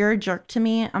 but if you're a jerk to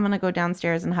me, I'm going to go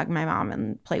downstairs and hug my mom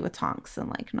and play with Tonks and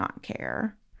like not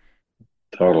care.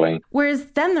 Totally. Whereas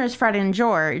then there's Fred and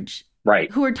George, right,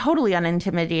 who are totally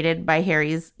unintimidated by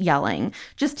Harry's yelling.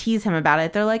 Just tease him about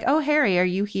it. They're like, oh, Harry, are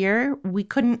you here? We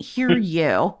couldn't hear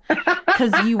you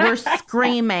because you were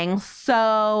screaming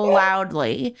so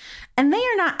loudly. And they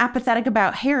are not apathetic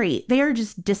about Harry. They are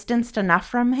just distanced enough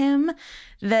from him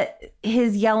that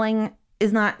his yelling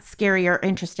is not scary or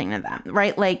interesting to them,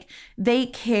 right? Like they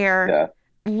care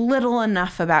little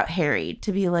enough about Harry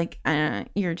to be like,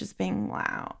 you're just being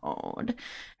loud.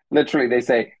 Literally, they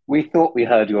say, we thought we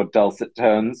heard your dulcet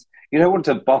tones. You don't want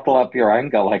to bottle up your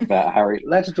anger like that, Harry.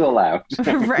 Let it all out.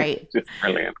 Right. Just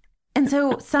brilliant. And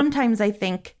so sometimes I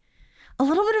think a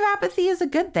little bit of apathy is a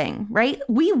good thing, right?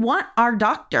 We want our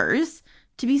doctors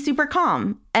to be super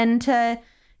calm and to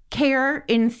care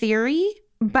in theory,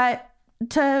 but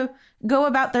to go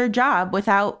about their job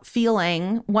without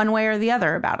feeling one way or the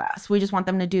other about us. We just want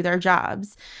them to do their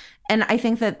jobs. And I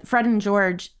think that Fred and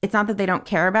George, it's not that they don't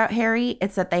care about Harry,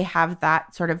 it's that they have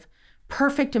that sort of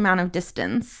perfect amount of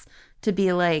distance to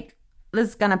be like, this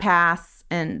is going to pass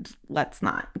and let's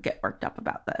not get worked up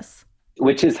about this.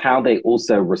 Which is how they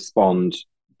also respond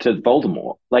to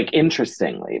Voldemort. Like,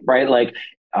 interestingly, right? Like,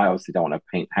 I obviously don't want to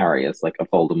paint Harry as like a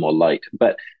Voldemort light,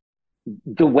 but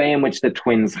the way in which the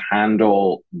twins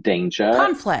handle danger,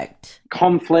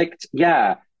 conflict,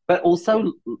 yeah, but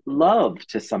also love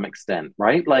to some extent,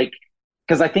 right? Like,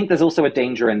 because I think there's also a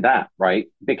danger in that, right?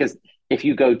 Because if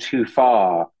you go too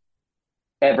far,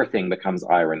 everything becomes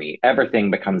irony,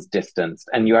 everything becomes distance,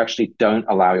 and you actually don't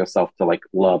allow yourself to like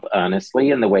love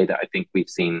earnestly in the way that I think we've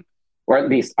seen, or at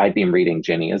least I've been reading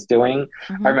Ginny is doing.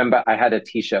 I remember I had a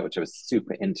t-shirt which I was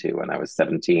super into when I was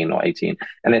 17 or 18,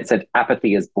 and it said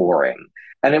apathy is boring.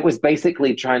 And it was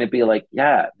basically trying to be like,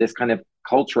 yeah, this kind of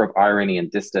culture of irony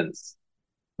and distance,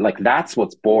 like that's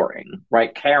what's boring,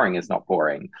 right? Caring is not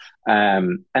boring.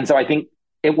 And so I think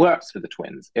it works for the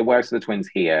twins. It works for the twins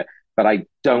here, but I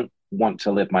don't want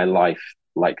to live my life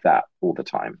like that all the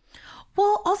time.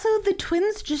 Well, also the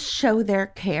twins just show their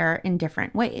care in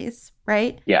different ways,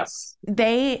 right? Yes.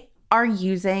 They are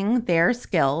using their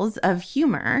skills of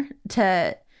humor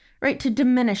to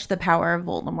diminish the power of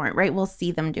Voldemort, right? We'll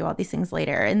see them do all these things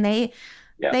later. And they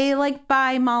like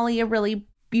buy Molly a really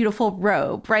beautiful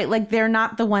robe, right? Like they're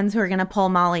not the ones who are going to pull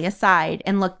Molly aside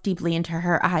and look deeply into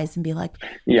her eyes and be like,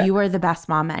 you are the best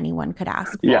mom anyone could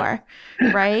ask for,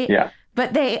 right? Yeah.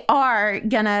 But they are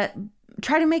going to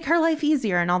try to make her life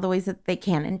easier in all the ways that they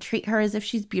can and treat her as if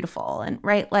she's beautiful. And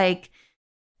right, like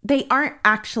they aren't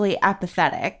actually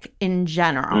apathetic in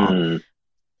general.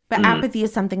 But apathy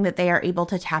is something that they are able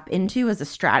to tap into as a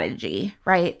strategy,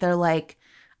 right? They're like,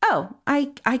 oh,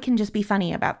 I can just be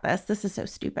funny about this. This is so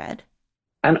stupid.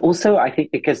 And also, I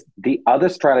think because the other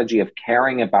strategy of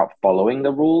caring about following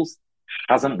the rules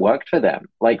hasn't worked for them.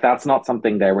 Like, that's not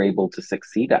something they're able to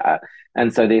succeed at.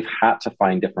 And so they've had to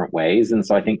find different ways. And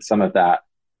so I think some of that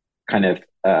kind of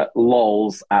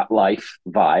lols at life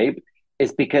vibe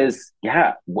is because,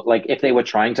 like if they were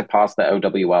trying to pass their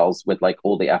OWLs with like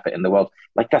all the effort in the world,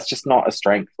 like that's just not a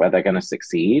strength where they're going to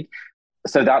succeed.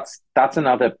 So that's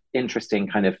another interesting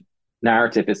kind of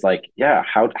narrative is like,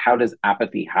 how does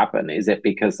apathy happen? Is it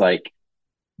because like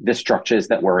the structures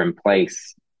that were in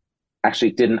place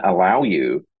actually didn't allow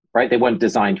you, right? They weren't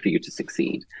designed for you to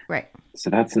succeed. Right. So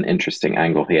that's an interesting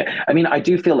angle here. I mean, I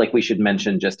do feel like we should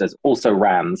mention, just as also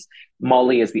Rams,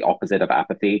 Molly is the opposite of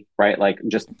apathy, right? Like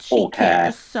just all care.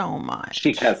 Cares so much.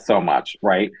 She cares so much,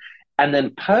 right? And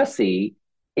then Percy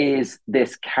is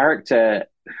this character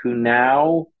who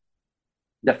now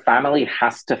the family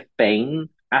has to feign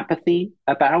apathy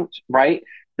about, right?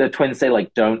 The twins say,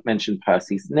 like, don't mention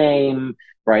Percy's name,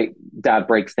 right? Dad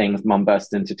breaks things, Mom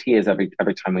bursts into tears every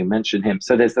time we mention him.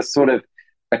 So there's this sort of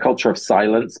a culture of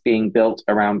silence being built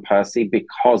around Percy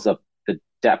because of the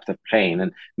depth of pain.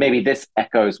 And maybe this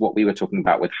echoes what we were talking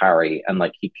about with Harry, and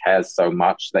like he cares so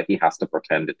much that he has to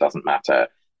pretend it doesn't matter.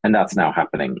 And that's now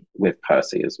happening with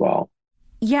Percy as well.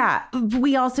 Yeah,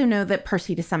 we also know that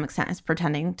Percy to some extent is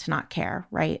pretending to not care,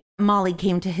 right? Molly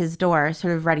came to his door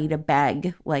sort of ready to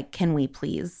beg, like, can we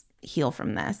please heal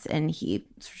from this? And he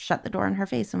shut the door in her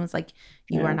face and was like,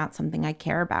 you are not something I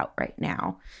care about right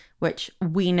now, which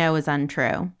we know is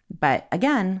untrue. But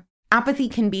again, apathy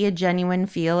can be a genuine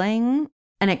feeling,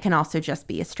 and it can also just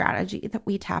be a strategy that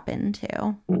we tap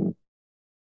into.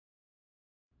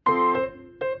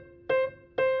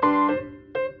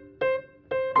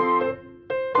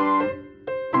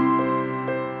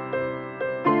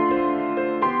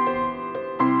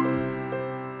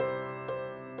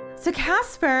 So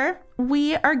Casper,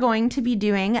 we are going to be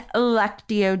doing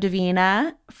Lectio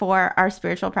Divina for our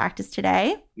spiritual practice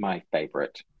today. My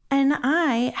favorite. And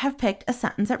I have picked a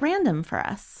sentence at random for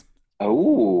us.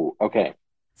 Oh, okay.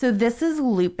 So this is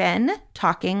Lupin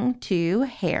talking to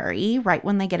Harry right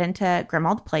when they get into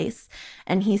Grimmauld Place.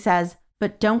 And he says,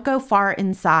 but don't go far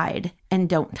inside and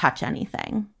don't touch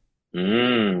anything.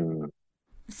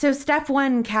 So step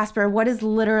one, Casper, what is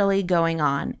literally going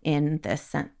on in this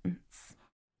sentence?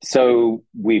 So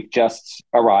we've just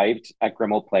arrived at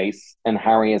Grimmauld Place, and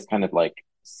Harry is kind of like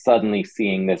suddenly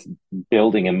seeing this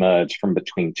building emerge from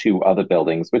between two other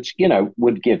buildings, which, you know,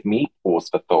 would give me pause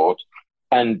for thought.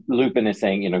 And Lupin is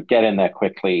saying, you know, get in there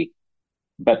quickly,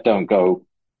 but don't go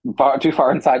too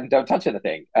far inside and don't touch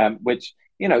anything, which,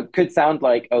 you know, could sound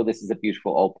like, oh, this is a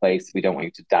beautiful old place. We don't want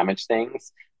you to damage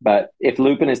things. But if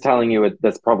Lupin is telling you,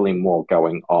 there's probably more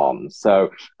going on.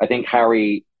 So I think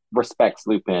Harry respects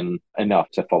Lupin enough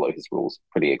to follow his rules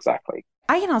pretty exactly.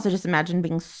 I can also just imagine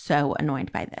being so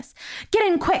annoyed by this. Get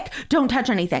in quick. Don't touch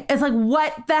anything. It's like,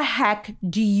 what the heck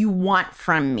do you want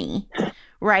from me?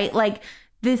 Right? Like,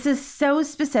 this is so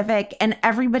specific, and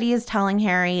everybody is telling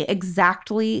Harry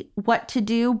exactly what to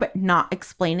do, but not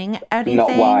explaining anything.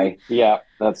 Not why. Yeah,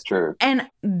 that's true. And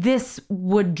this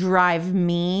would drive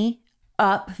me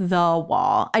up the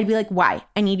wall. I'd be like, why?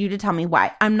 I need you to tell me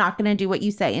why. I'm not going to do what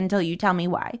you say until you tell me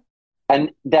why.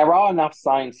 And there are enough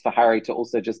signs for Harry to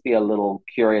also just be a little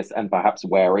curious and perhaps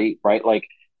wary, right? Like,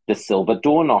 the silver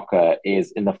door knocker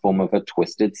is in the form of a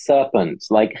twisted serpent.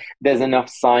 Like, there's enough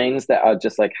signs that are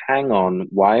just like, hang on,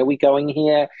 why are we going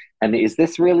here? And is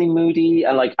this really moody?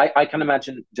 And like, I can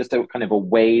imagine just a kind of a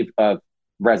wave of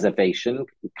reservation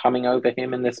coming over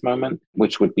him in this moment,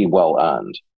 which would be well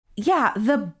earned. Yeah,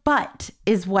 the but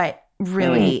is what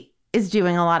really is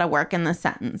doing a lot of work in the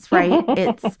sentence,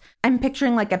 right? I'm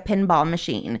picturing like a pinball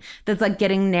machine that's like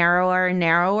getting narrower and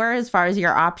narrower as far as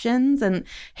your options. And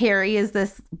Harry is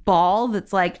this ball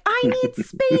that's like, I need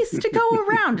space to go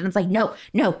around. And it's like, no,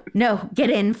 get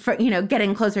in, get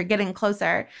in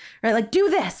closer. Right? Like, do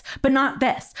this, but not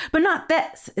this, but not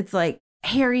this. It's like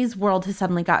Harry's world has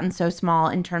suddenly gotten so small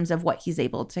in terms of what he's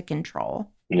able to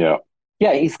control. Yeah.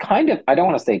 Yeah, he's kind of, I don't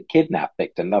want to say kidnap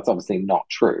victim. That's obviously not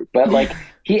true. But like,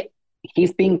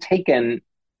 he's being taken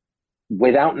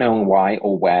without knowing why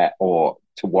or where or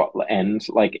to what end.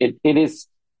 Like, it is,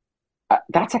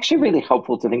 that's actually really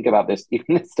helpful to think about this.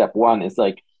 Even in step one is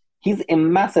like, he's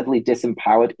massively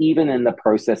disempowered, even in the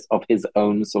process of his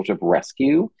own sort of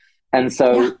rescue. And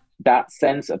so that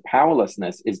sense of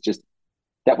powerlessness is just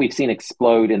that we've seen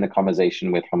explode in the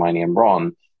conversation with Hermione and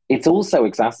Ron. It's also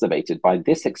exacerbated by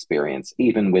this experience,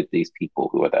 even with these people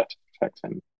who are there to protect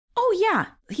him. Oh, yeah.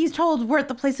 He's told we're at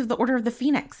the place of the Order of the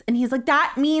Phoenix. And he's like,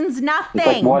 that means nothing. It's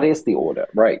like, what is the order?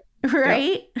 Right.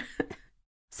 Right? Yeah.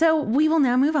 So we will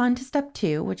now move on to step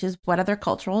 2, which is what other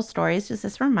cultural stories does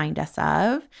this remind us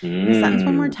of? The sentence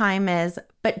one more time is,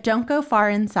 but don't go far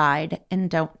inside and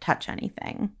don't touch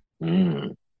anything.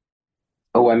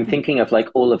 Oh, I'm thinking of like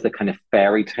all of the kind of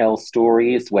fairy tale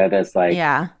stories where there's like,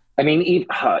 I mean,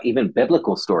 even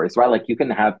biblical stories, right? Like, you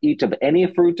can eat of any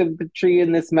fruit of the tree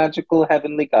in this magical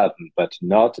heavenly garden, but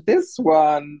not this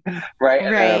one, right?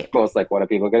 And then, of course, like, what are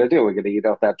people going to do? We're going to eat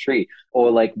off that tree.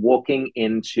 Or like walking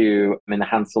into,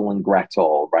 Hansel and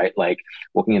Gretel, right? Like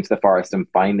walking into the forest and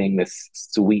finding this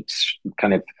sweet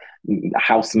kind of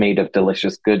house made of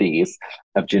delicious goodies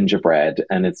of gingerbread.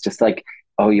 And it's just like,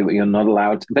 oh, you're not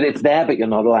allowed, but it's there, but you're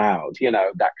not allowed,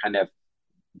 that kind of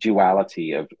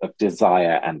duality of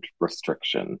desire and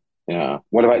restriction. Yeah.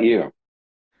 What about you?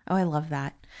 Oh, I love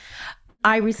that.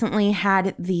 I recently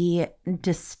had the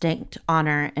distinct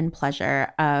honor and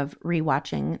pleasure of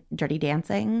rewatching Dirty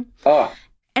Dancing. Oh.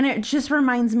 And it just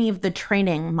reminds me of the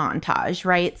training montage,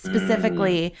 right?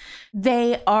 Specifically,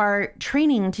 they are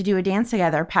training to do a dance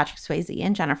together, Patrick Swayze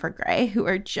and Jennifer Grey, who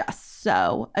are just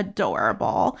so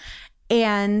adorable.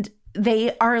 And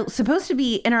they are supposed to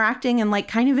be interacting in like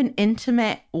kind of an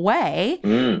intimate way.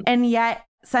 And yet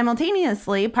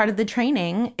simultaneously, part of the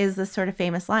training is this sort of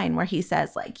famous line where he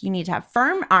says, like, you need to have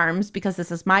firm arms because this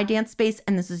is my dance space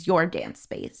and this is your dance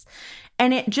space.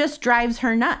 And it just drives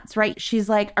her nuts, right? She's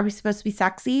like, are we supposed to be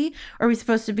sexy or are we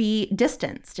supposed to be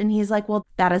distanced? And he's like, well,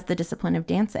 that is the discipline of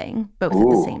dancing, both at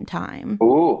the same time.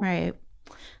 Right.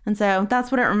 And so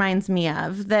that's what it reminds me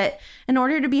of, that in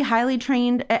order to be highly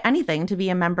trained at anything, to be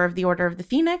a member of the Order of the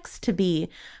Phoenix, to be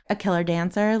a killer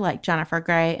dancer like Jennifer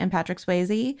Grey and Patrick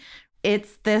Swayze,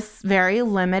 it's this very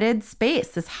limited space,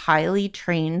 this highly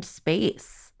trained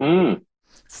space.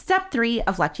 Step 3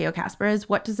 of Lectio Casper is,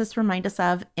 what does this remind us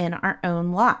of in our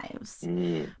own lives?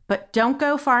 But don't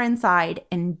go far inside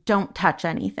and don't touch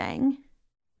anything.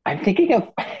 I'm thinking of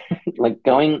like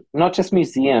going, not just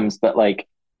museums, but like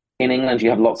in England, you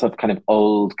have lots of kind of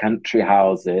old country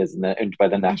houses and they're owned by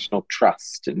the National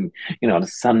Trust. And, on a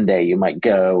Sunday you might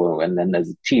go and then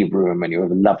there's a tea room and you have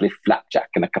a lovely flapjack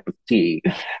and a cup of tea.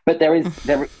 But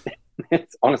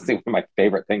it's honestly one of my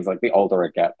favorite things. Like, the older I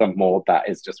get, the more that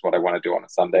is just what I want to do on a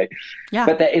Sunday. Yeah.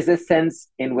 But there is a sense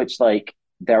in which like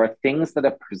there are things that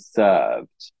are preserved.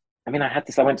 I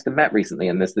went to the Met recently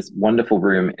and there's this wonderful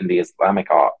room in the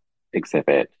Islamic art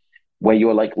exhibit where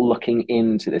you're like looking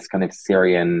into this kind of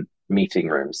Syrian meeting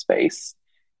room space.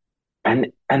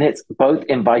 And it's both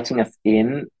inviting us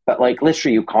in, but like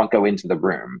literally you can't go into the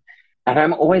room. And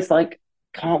I'm always like,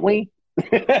 can't we?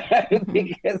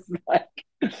 Because like,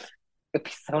 it'd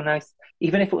be so nice,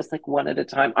 even if it was like one at a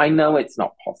time. I know it's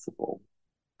not possible,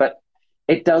 but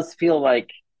it does feel like,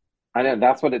 I know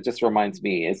that's what it just reminds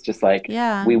me. It's just like,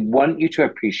 we want you to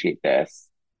appreciate this.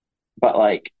 but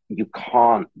like you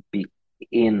can't be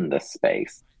in the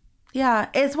space. Yeah,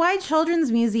 it's why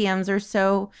children's museums are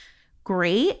so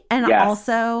great. And Yes.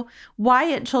 also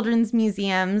why at children's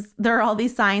museums, there are all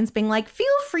these signs being like, feel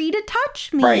free to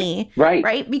touch me.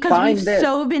 Right. Because Find we've this.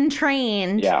 so been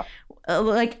trained. Yeah.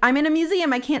 Like, I'm in a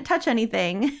museum, I can't touch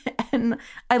anything. And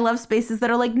I love spaces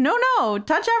that are like, no,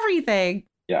 touch everything.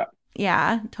 Yeah.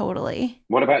 Yeah, totally.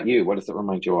 What about you? What does it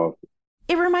remind you of?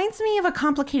 It reminds me of a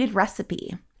complicated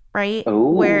recipe, right? Ooh.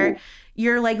 Where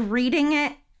you're like reading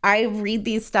it. I read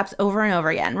these steps over and over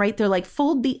again, right? They're like,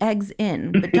 fold the eggs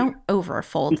in, but don't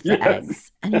overfold the Yes.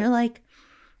 eggs. And you're like,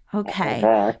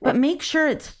 okay, but make sure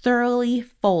it's thoroughly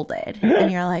folded.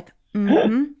 And you're like,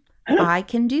 I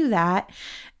can do that.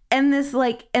 And this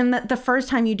like, and the first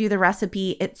time you do the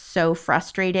recipe, it's so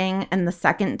frustrating. And the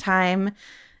second time,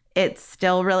 it's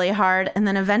still really hard. And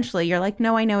then eventually you're like,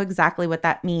 no, I know exactly what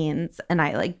that means. And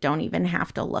I like don't even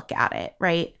have to look at it,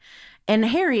 right? And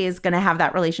Harry is going to have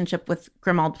that relationship with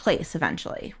Grimmauld Place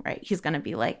eventually, right? He's going to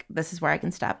be like, this is where I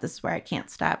can step. This is where I can't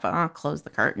step. I'll close the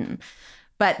curtain.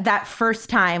 But that first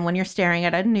time when you're staring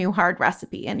at a new hard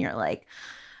recipe and you're like,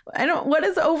 what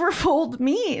does overfold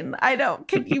mean?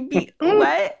 Can you be,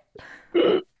 what?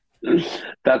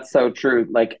 That's so true.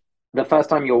 Like the first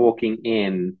time you're walking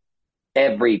in,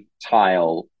 every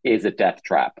tile is a death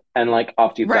trap. And like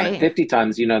after you've done it 50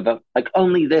 times, you know that like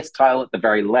only this tile at the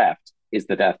very left is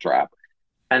the death trap.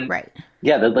 And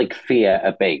yeah, the like fear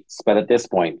abates. But at this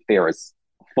point, fear is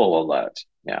full alert.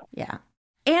 Yeah. Yeah.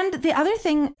 And the other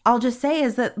thing I'll just say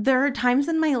is that there are times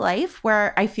in my life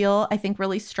where I think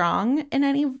really strong in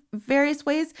any various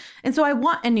ways. And so I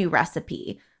want a new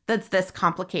recipe that's this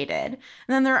complicated. And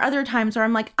then there are other times where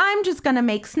I'm like, I'm just going to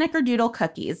make snickerdoodle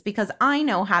cookies because I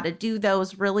know how to do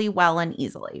those really well and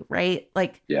easily, right?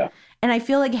 Like, yeah. And I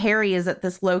feel like Harry is at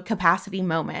this low capacity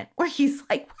moment where he's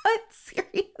like, what?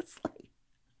 Seriously?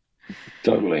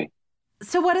 Totally.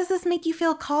 So what does this make you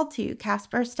feel called to,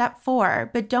 Casper? Step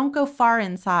 4, but don't go far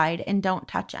inside and don't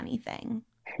touch anything.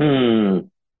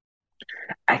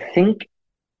 I think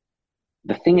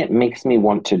the thing it makes me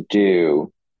want to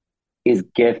do is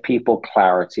give people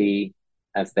clarity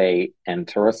as they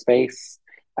enter a space.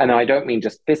 And I don't mean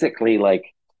just physically,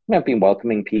 like, I've been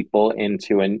welcoming people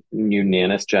into a new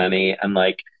nearness journey. And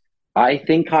like, I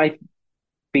think I've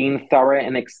been thorough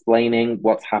in explaining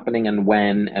what's happening and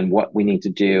when and what we need to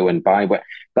do and by what.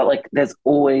 But like, there's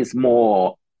always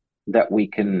more that we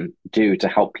can do to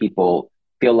help people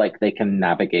feel like they can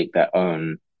navigate their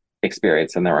own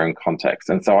experience in their own context.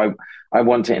 And so I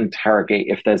want to interrogate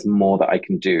if there's more that I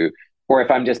can do. Or if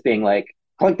I'm just being like,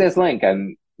 click this link,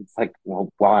 and it's like, well,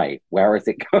 why? Where is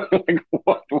it going?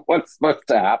 Like, what's supposed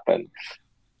to happen?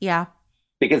 Yeah.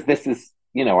 Because this is,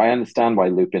 you know, I understand why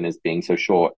Lupin is being so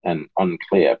short and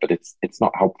unclear, but it's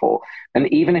not helpful. And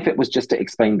even if it was just to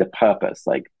explain the purpose,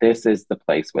 like, this is the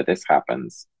place where this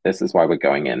happens. This is why we're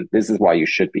going in. This is why you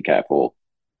should be careful.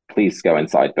 Please go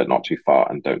inside, but not too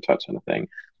far, and don't touch anything.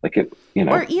 Like, it, you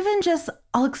know. Or even just,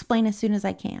 I'll explain as soon as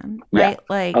I can, right?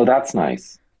 Yeah. Like, oh, that's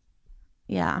nice.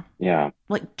 Yeah. Yeah.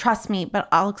 Like, trust me, but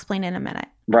I'll explain in a minute.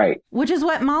 Right. Which is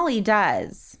what Molly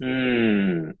does.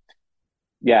 Yeah.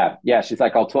 She's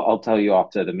like, I'll tell you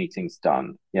after the meeting's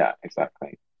done. Yeah,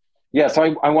 exactly. Yeah.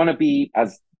 So I want to be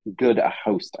as good a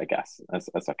host, I guess, as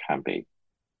I can be.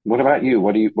 What about you?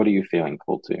 What are you feeling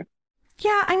called to?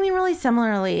 Yeah. I mean, really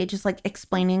similarly, just like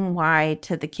explaining why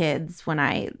to the kids when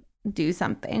I do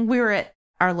something. We were at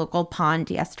our local pond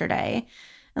yesterday,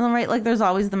 and then, right, like, there's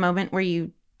always the moment where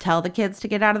you tell the kids to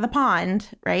get out of the pond,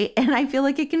 right? And I feel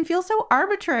like it can feel so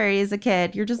arbitrary as a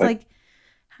kid. You're just like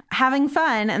having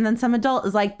fun, and then some adult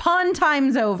is like, pond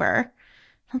time's over.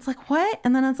 And it's like, what?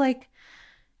 And then it's like,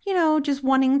 you know, just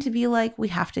wanting to be like, we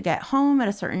have to get home at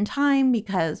a certain time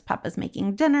because Papa's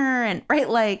making dinner, and right,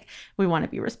 like, we want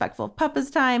to be respectful of Papa's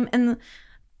time.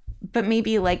 But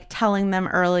maybe like telling them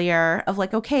earlier of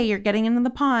like, okay, you're getting into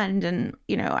the pond, and,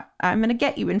 you know, I'm going to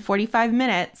get you in 45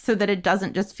 minutes, so that it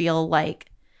doesn't just feel like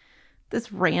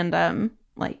this random,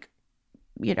 like,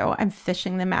 you know, I'm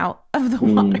fishing them out of the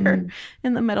water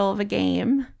in the middle of a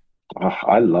game. Oh,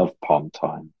 I love pond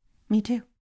time. Me too.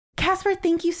 Casper,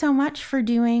 thank you so much for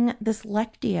doing this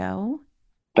Lectio.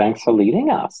 Thanks for leading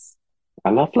us. I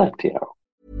love Lectio.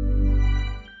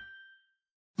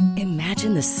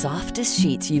 Imagine the softest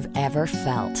sheets you've ever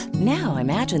felt. Now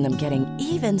imagine them getting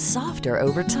even softer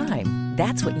over time.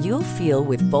 That's what you'll feel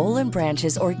with Boll &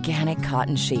 Branch's organic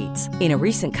cotton sheets. In a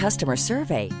recent customer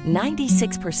survey,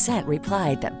 96%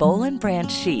 replied that Boll &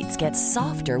 Branch sheets get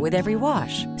softer with every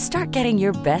wash. Start getting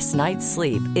your best night's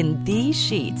sleep in these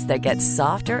sheets that get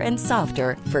softer and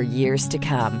softer for years to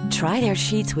come. Try their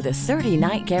sheets with a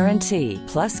 30-night guarantee.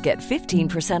 Plus, get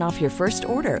 15% off your first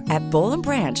order at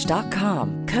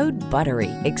bollandbranch.com. Code BUTTERY.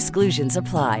 Exclusions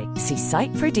apply. See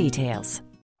site for details.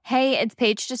 Hey, it's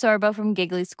Paige DeSorbo from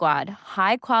Giggly Squad.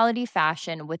 High quality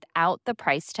fashion without the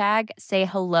price tag. Say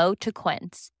hello to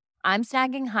Quince. I'm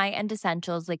snagging high-end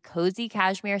essentials like cozy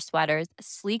cashmere sweaters,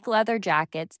 sleek leather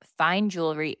jackets, fine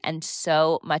jewelry, and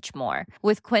so much more.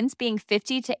 With Quince being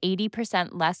 50 to 80%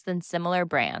 less than similar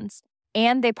brands.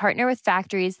 And they partner with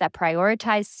factories that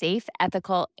prioritize safe,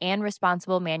 ethical, and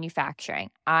responsible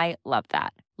manufacturing. I love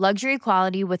that. Luxury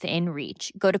quality within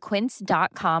reach. Go to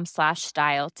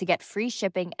quince.com/style to get free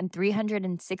shipping and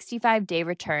 365-day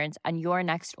returns on your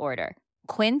next order.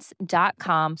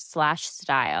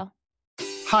 Quince.com/style.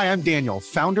 Hi, I'm Daniel,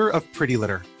 founder of Pretty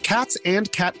Litter. Cats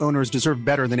and cat owners deserve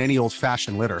better than any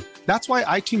old-fashioned litter. That's why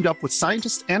I teamed up with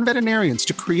scientists and veterinarians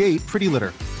to create Pretty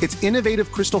Litter. Its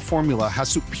innovative crystal formula has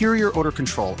superior odor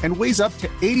control and weighs up to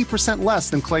 80% less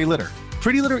than clay litter.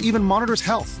 Pretty Litter even monitors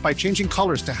health by changing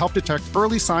colors to help detect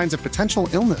early signs of potential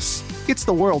illness. It's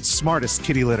the world's smartest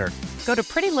kitty litter. Go to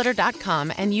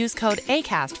prettylitter.com and use code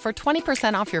ACAST for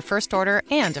 20% off your first order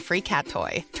and a free cat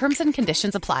toy. Terms and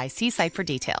conditions apply. See site for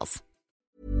details.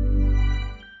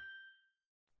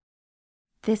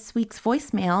 This week's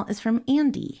voicemail is from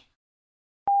Andy.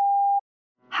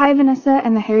 Hi, Vanessa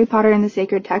and the Harry Potter and the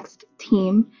Sacred Text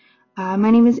team. My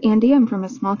name is Andy. I'm from a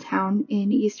small town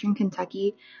in eastern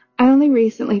Kentucky. I only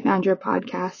recently found your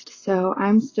podcast, so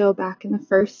I'm still back in the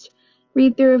first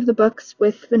read-through of the books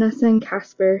with Vanessa and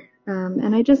Casper,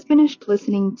 and I just finished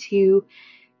listening to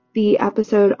the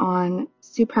episode on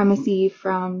supremacy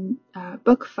from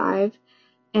Book 5,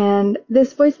 and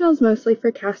this voicemail is mostly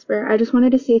for Casper. I just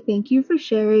wanted to say thank you for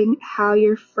sharing how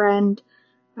your friend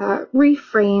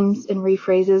reframes and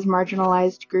rephrases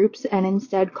marginalized groups and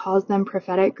instead calls them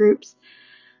prophetic groups.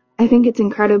 I think it's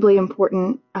incredibly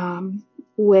important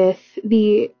with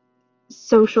the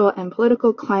social and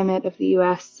political climate of the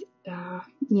U.S., in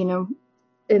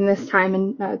this time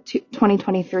in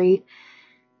 2023.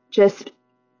 Just,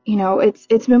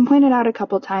 it's been pointed out a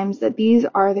couple times that these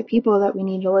are the people that we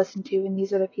need to listen to, and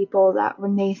these are the people that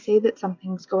when they say that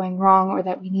something's going wrong or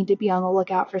that we need to be on the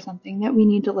lookout for something, that we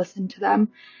need to listen to them.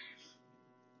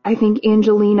 I think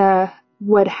Angelina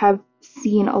would have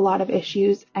seen a lot of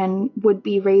issues and would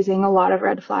be raising a lot of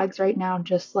red flags right now,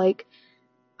 just like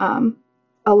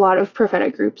a lot of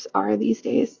prophetic groups are these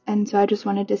days. And so I just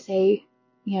wanted to say,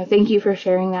 thank you for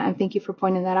sharing that and thank you for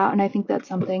pointing that out. And I think that's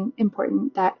something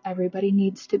important that everybody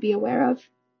needs to be aware of.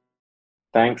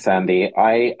 Thanks, Andy.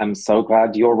 I am so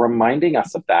glad you're reminding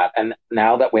us of that. And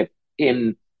now that we're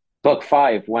in Book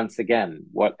 5, once again,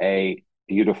 what a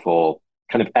beautiful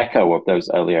kind of echo of those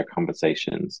earlier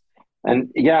conversations. And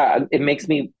yeah, it makes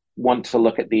me want to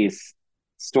look at these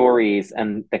stories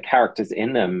and the characters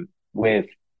in them with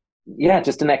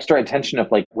just an extra attention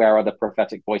of like, where are the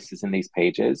prophetic voices in these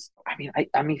pages? I mean,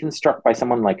 I'm even struck by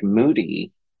someone like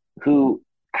Moody, who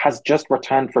has just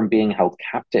returned from being held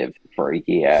captive for a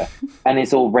year and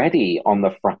is already on the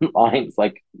front lines,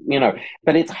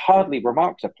 but it's hardly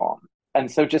remarked upon. And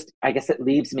so I guess it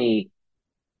leaves me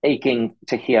aching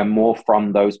to hear more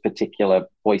from those particular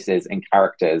voices and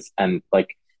characters. And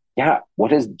what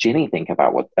does Ginny think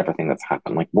about everything that's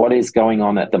happened? Like, what is going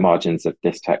on at the margins of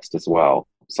this text as well?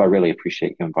 So I really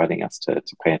appreciate you inviting us to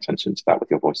pay attention to that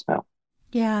with your voicemail.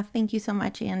 Yeah, thank you so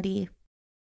much, Andy.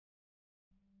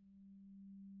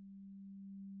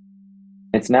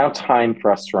 It's now time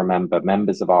for us to remember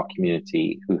members of our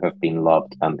community who have been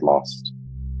loved and lost.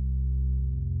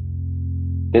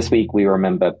 This week, we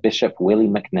remember Bishop Willie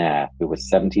McNair, who was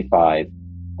 75,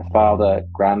 a father,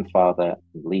 grandfather,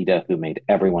 and leader who made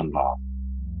everyone laugh.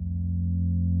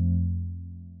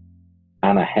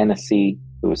 Anna Hennessy,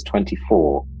 who was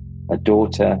 24, a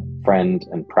daughter, friend,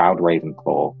 and proud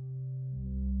Ravenclaw.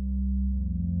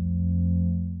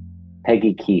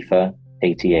 Peggy Kiefer,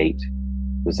 88,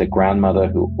 was a grandmother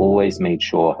who always made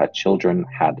sure her children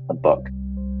had a book.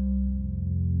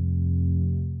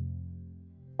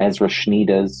 Ezra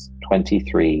Schneiders,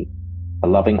 23, a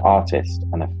loving artist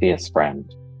and a fierce friend.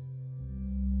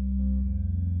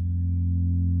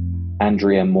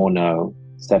 Andrea Morneau,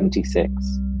 76,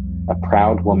 a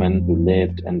proud woman who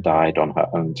lived and died on her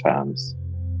own terms.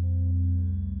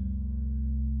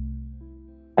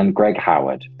 And Greg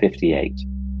Howard, 58,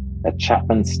 a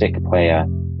Chapman stick player,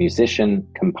 musician,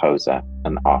 composer,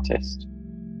 and artist.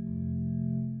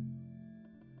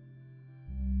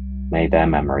 May their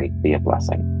memory be a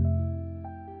blessing.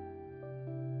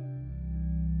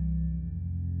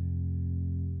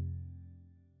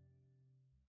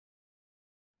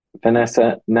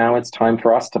 Vanessa, now it's time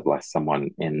for us to bless someone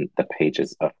in the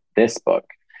pages of this book.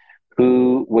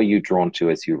 Who were you drawn to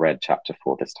as you read chapter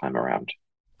 4 this time around?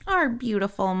 Our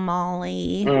beautiful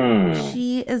Molly.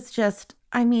 She is just,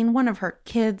 I mean, one of her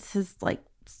kids has like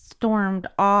stormed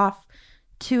off.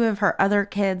 2 of her other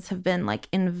kids have been like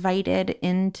invited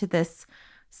into this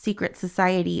secret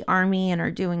society army and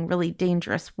are doing really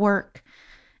dangerous work.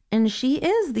 And she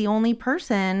is the only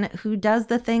person who does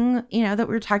the thing, you know, that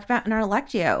we were talking about in our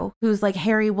Lectio, who's like,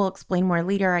 Harry will explain more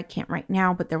later. I can't right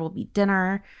now, but there will be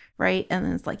dinner, right? And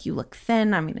then it's like, you look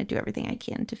thin. I'm going to do everything I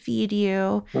can to feed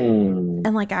you.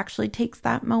 And like actually takes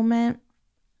that moment.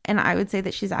 And I would say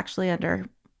that she's actually under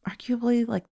arguably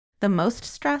like the most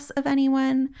stress of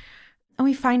anyone. And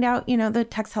we find out, you know, the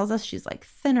text tells us she's like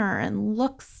thinner and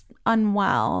looks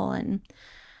unwell. And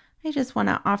I just want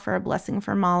to offer a blessing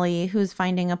for Molly, who's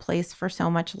finding a place for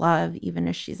so much love, even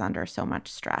as she's under so much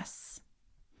stress.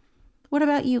 What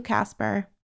about you, Casper?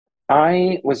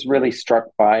 I was really struck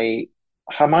by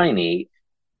Hermione,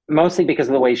 mostly because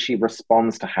of the way she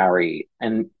responds to Harry.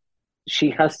 And she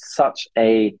has such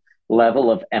a level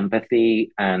of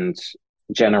empathy and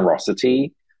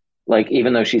generosity. Like,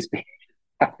 even though she's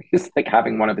like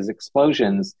having one of his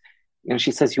explosions, and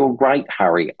she says, "You're right,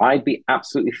 Harry. I'd be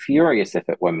absolutely furious if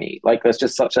it were me." Like, there's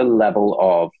just such a level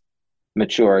of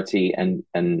maturity and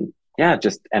yeah,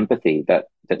 just empathy that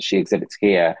she exhibits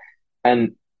here.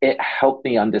 And it helped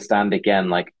me understand again,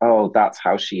 like, oh, that's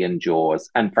how she endures.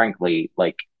 And frankly,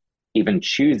 like, even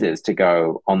chooses to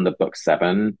go on the book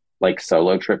 7, like,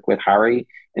 solo trip with Harry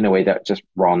in a way that just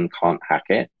Ron can't hack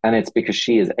it. And it's because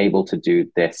she is able to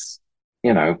do this,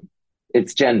 you know,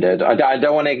 it's gendered. I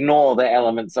don't want to ignore the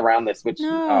elements around this, which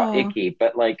are icky,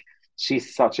 but like,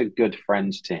 she's such a good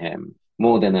friend to him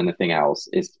more than anything else.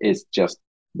 Is just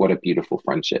what a beautiful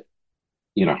friendship,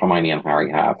 you know, Hermione and Harry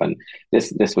have. And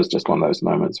this was just one of those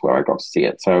moments where I got to see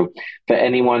it. So for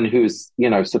anyone who's, you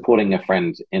know, supporting a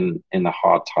friend in the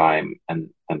hard time, and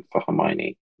for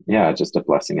Hermione, yeah, just a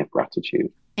blessing of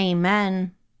gratitude.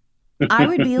 Amen. I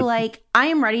would be like, I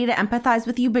am ready to empathize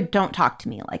with you, but don't talk to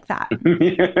me like that.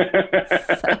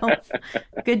 So,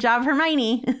 good job,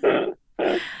 Hermione.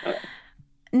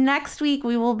 Next week,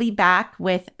 we will be back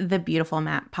with the beautiful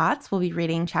Matt Potts. We'll be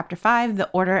reading Chapter 5, The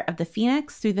Order of the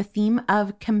Phoenix, through the theme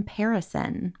of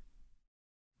comparison.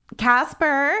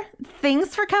 Casper,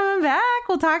 thanks for coming back.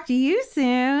 We'll talk to you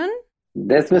soon.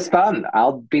 This was fun.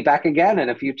 I'll be back again in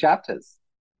a few chapters.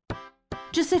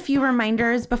 Just a few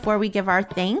reminders before we give our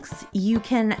thanks. You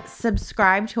can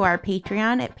subscribe to our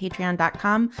Patreon at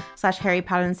patreon.com/Harry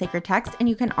Potter and Sacred Text. And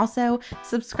you can also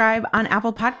subscribe on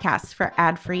Apple Podcasts for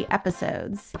ad-free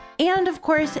episodes. And of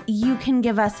course, you can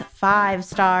give us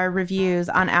 5-star reviews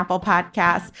on Apple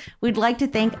Podcasts. We'd like to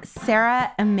thank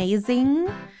Sarah Amazing,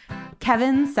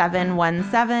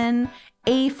 Kevin717,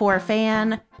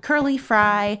 A4Fan, Curly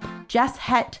Fry, Jess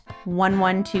Het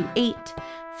 1128,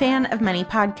 Fan of Many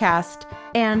Podcast,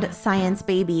 and Science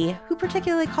Baby, who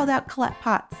particularly called out Colette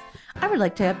Potts. I would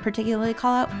like to particularly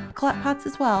call out Colette Potts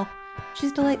as well.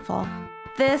 She's delightful.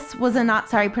 This was a Not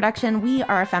Sorry production. We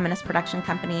are a feminist production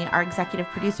company. Our executive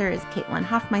producer is Caitlin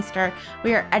Hoffmeister.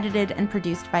 We are edited and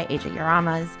produced by Aja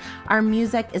Yaramas. Our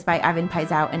music is by Ivan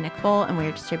Paisau and Nick Bull, and we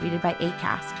are distributed by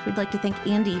Acast. We'd like to thank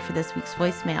Andy for this week's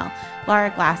voicemail,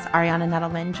 Laura Glass, Ariana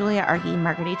Nettleman, Julia Argy,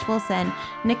 Margaret H. Wilson,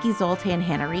 Nikki Zoltan,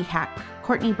 Hannah Rehack,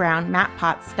 Courtney Brown, Matt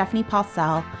Potts, Stephanie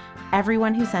Paulsell,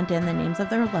 everyone who sent in the names of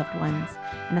their loved ones,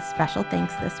 and a special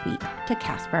thanks this week to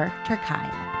Casper ter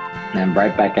Kuile. And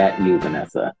right back at you,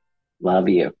 Vanessa. Love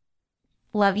you.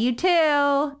 Love you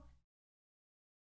too.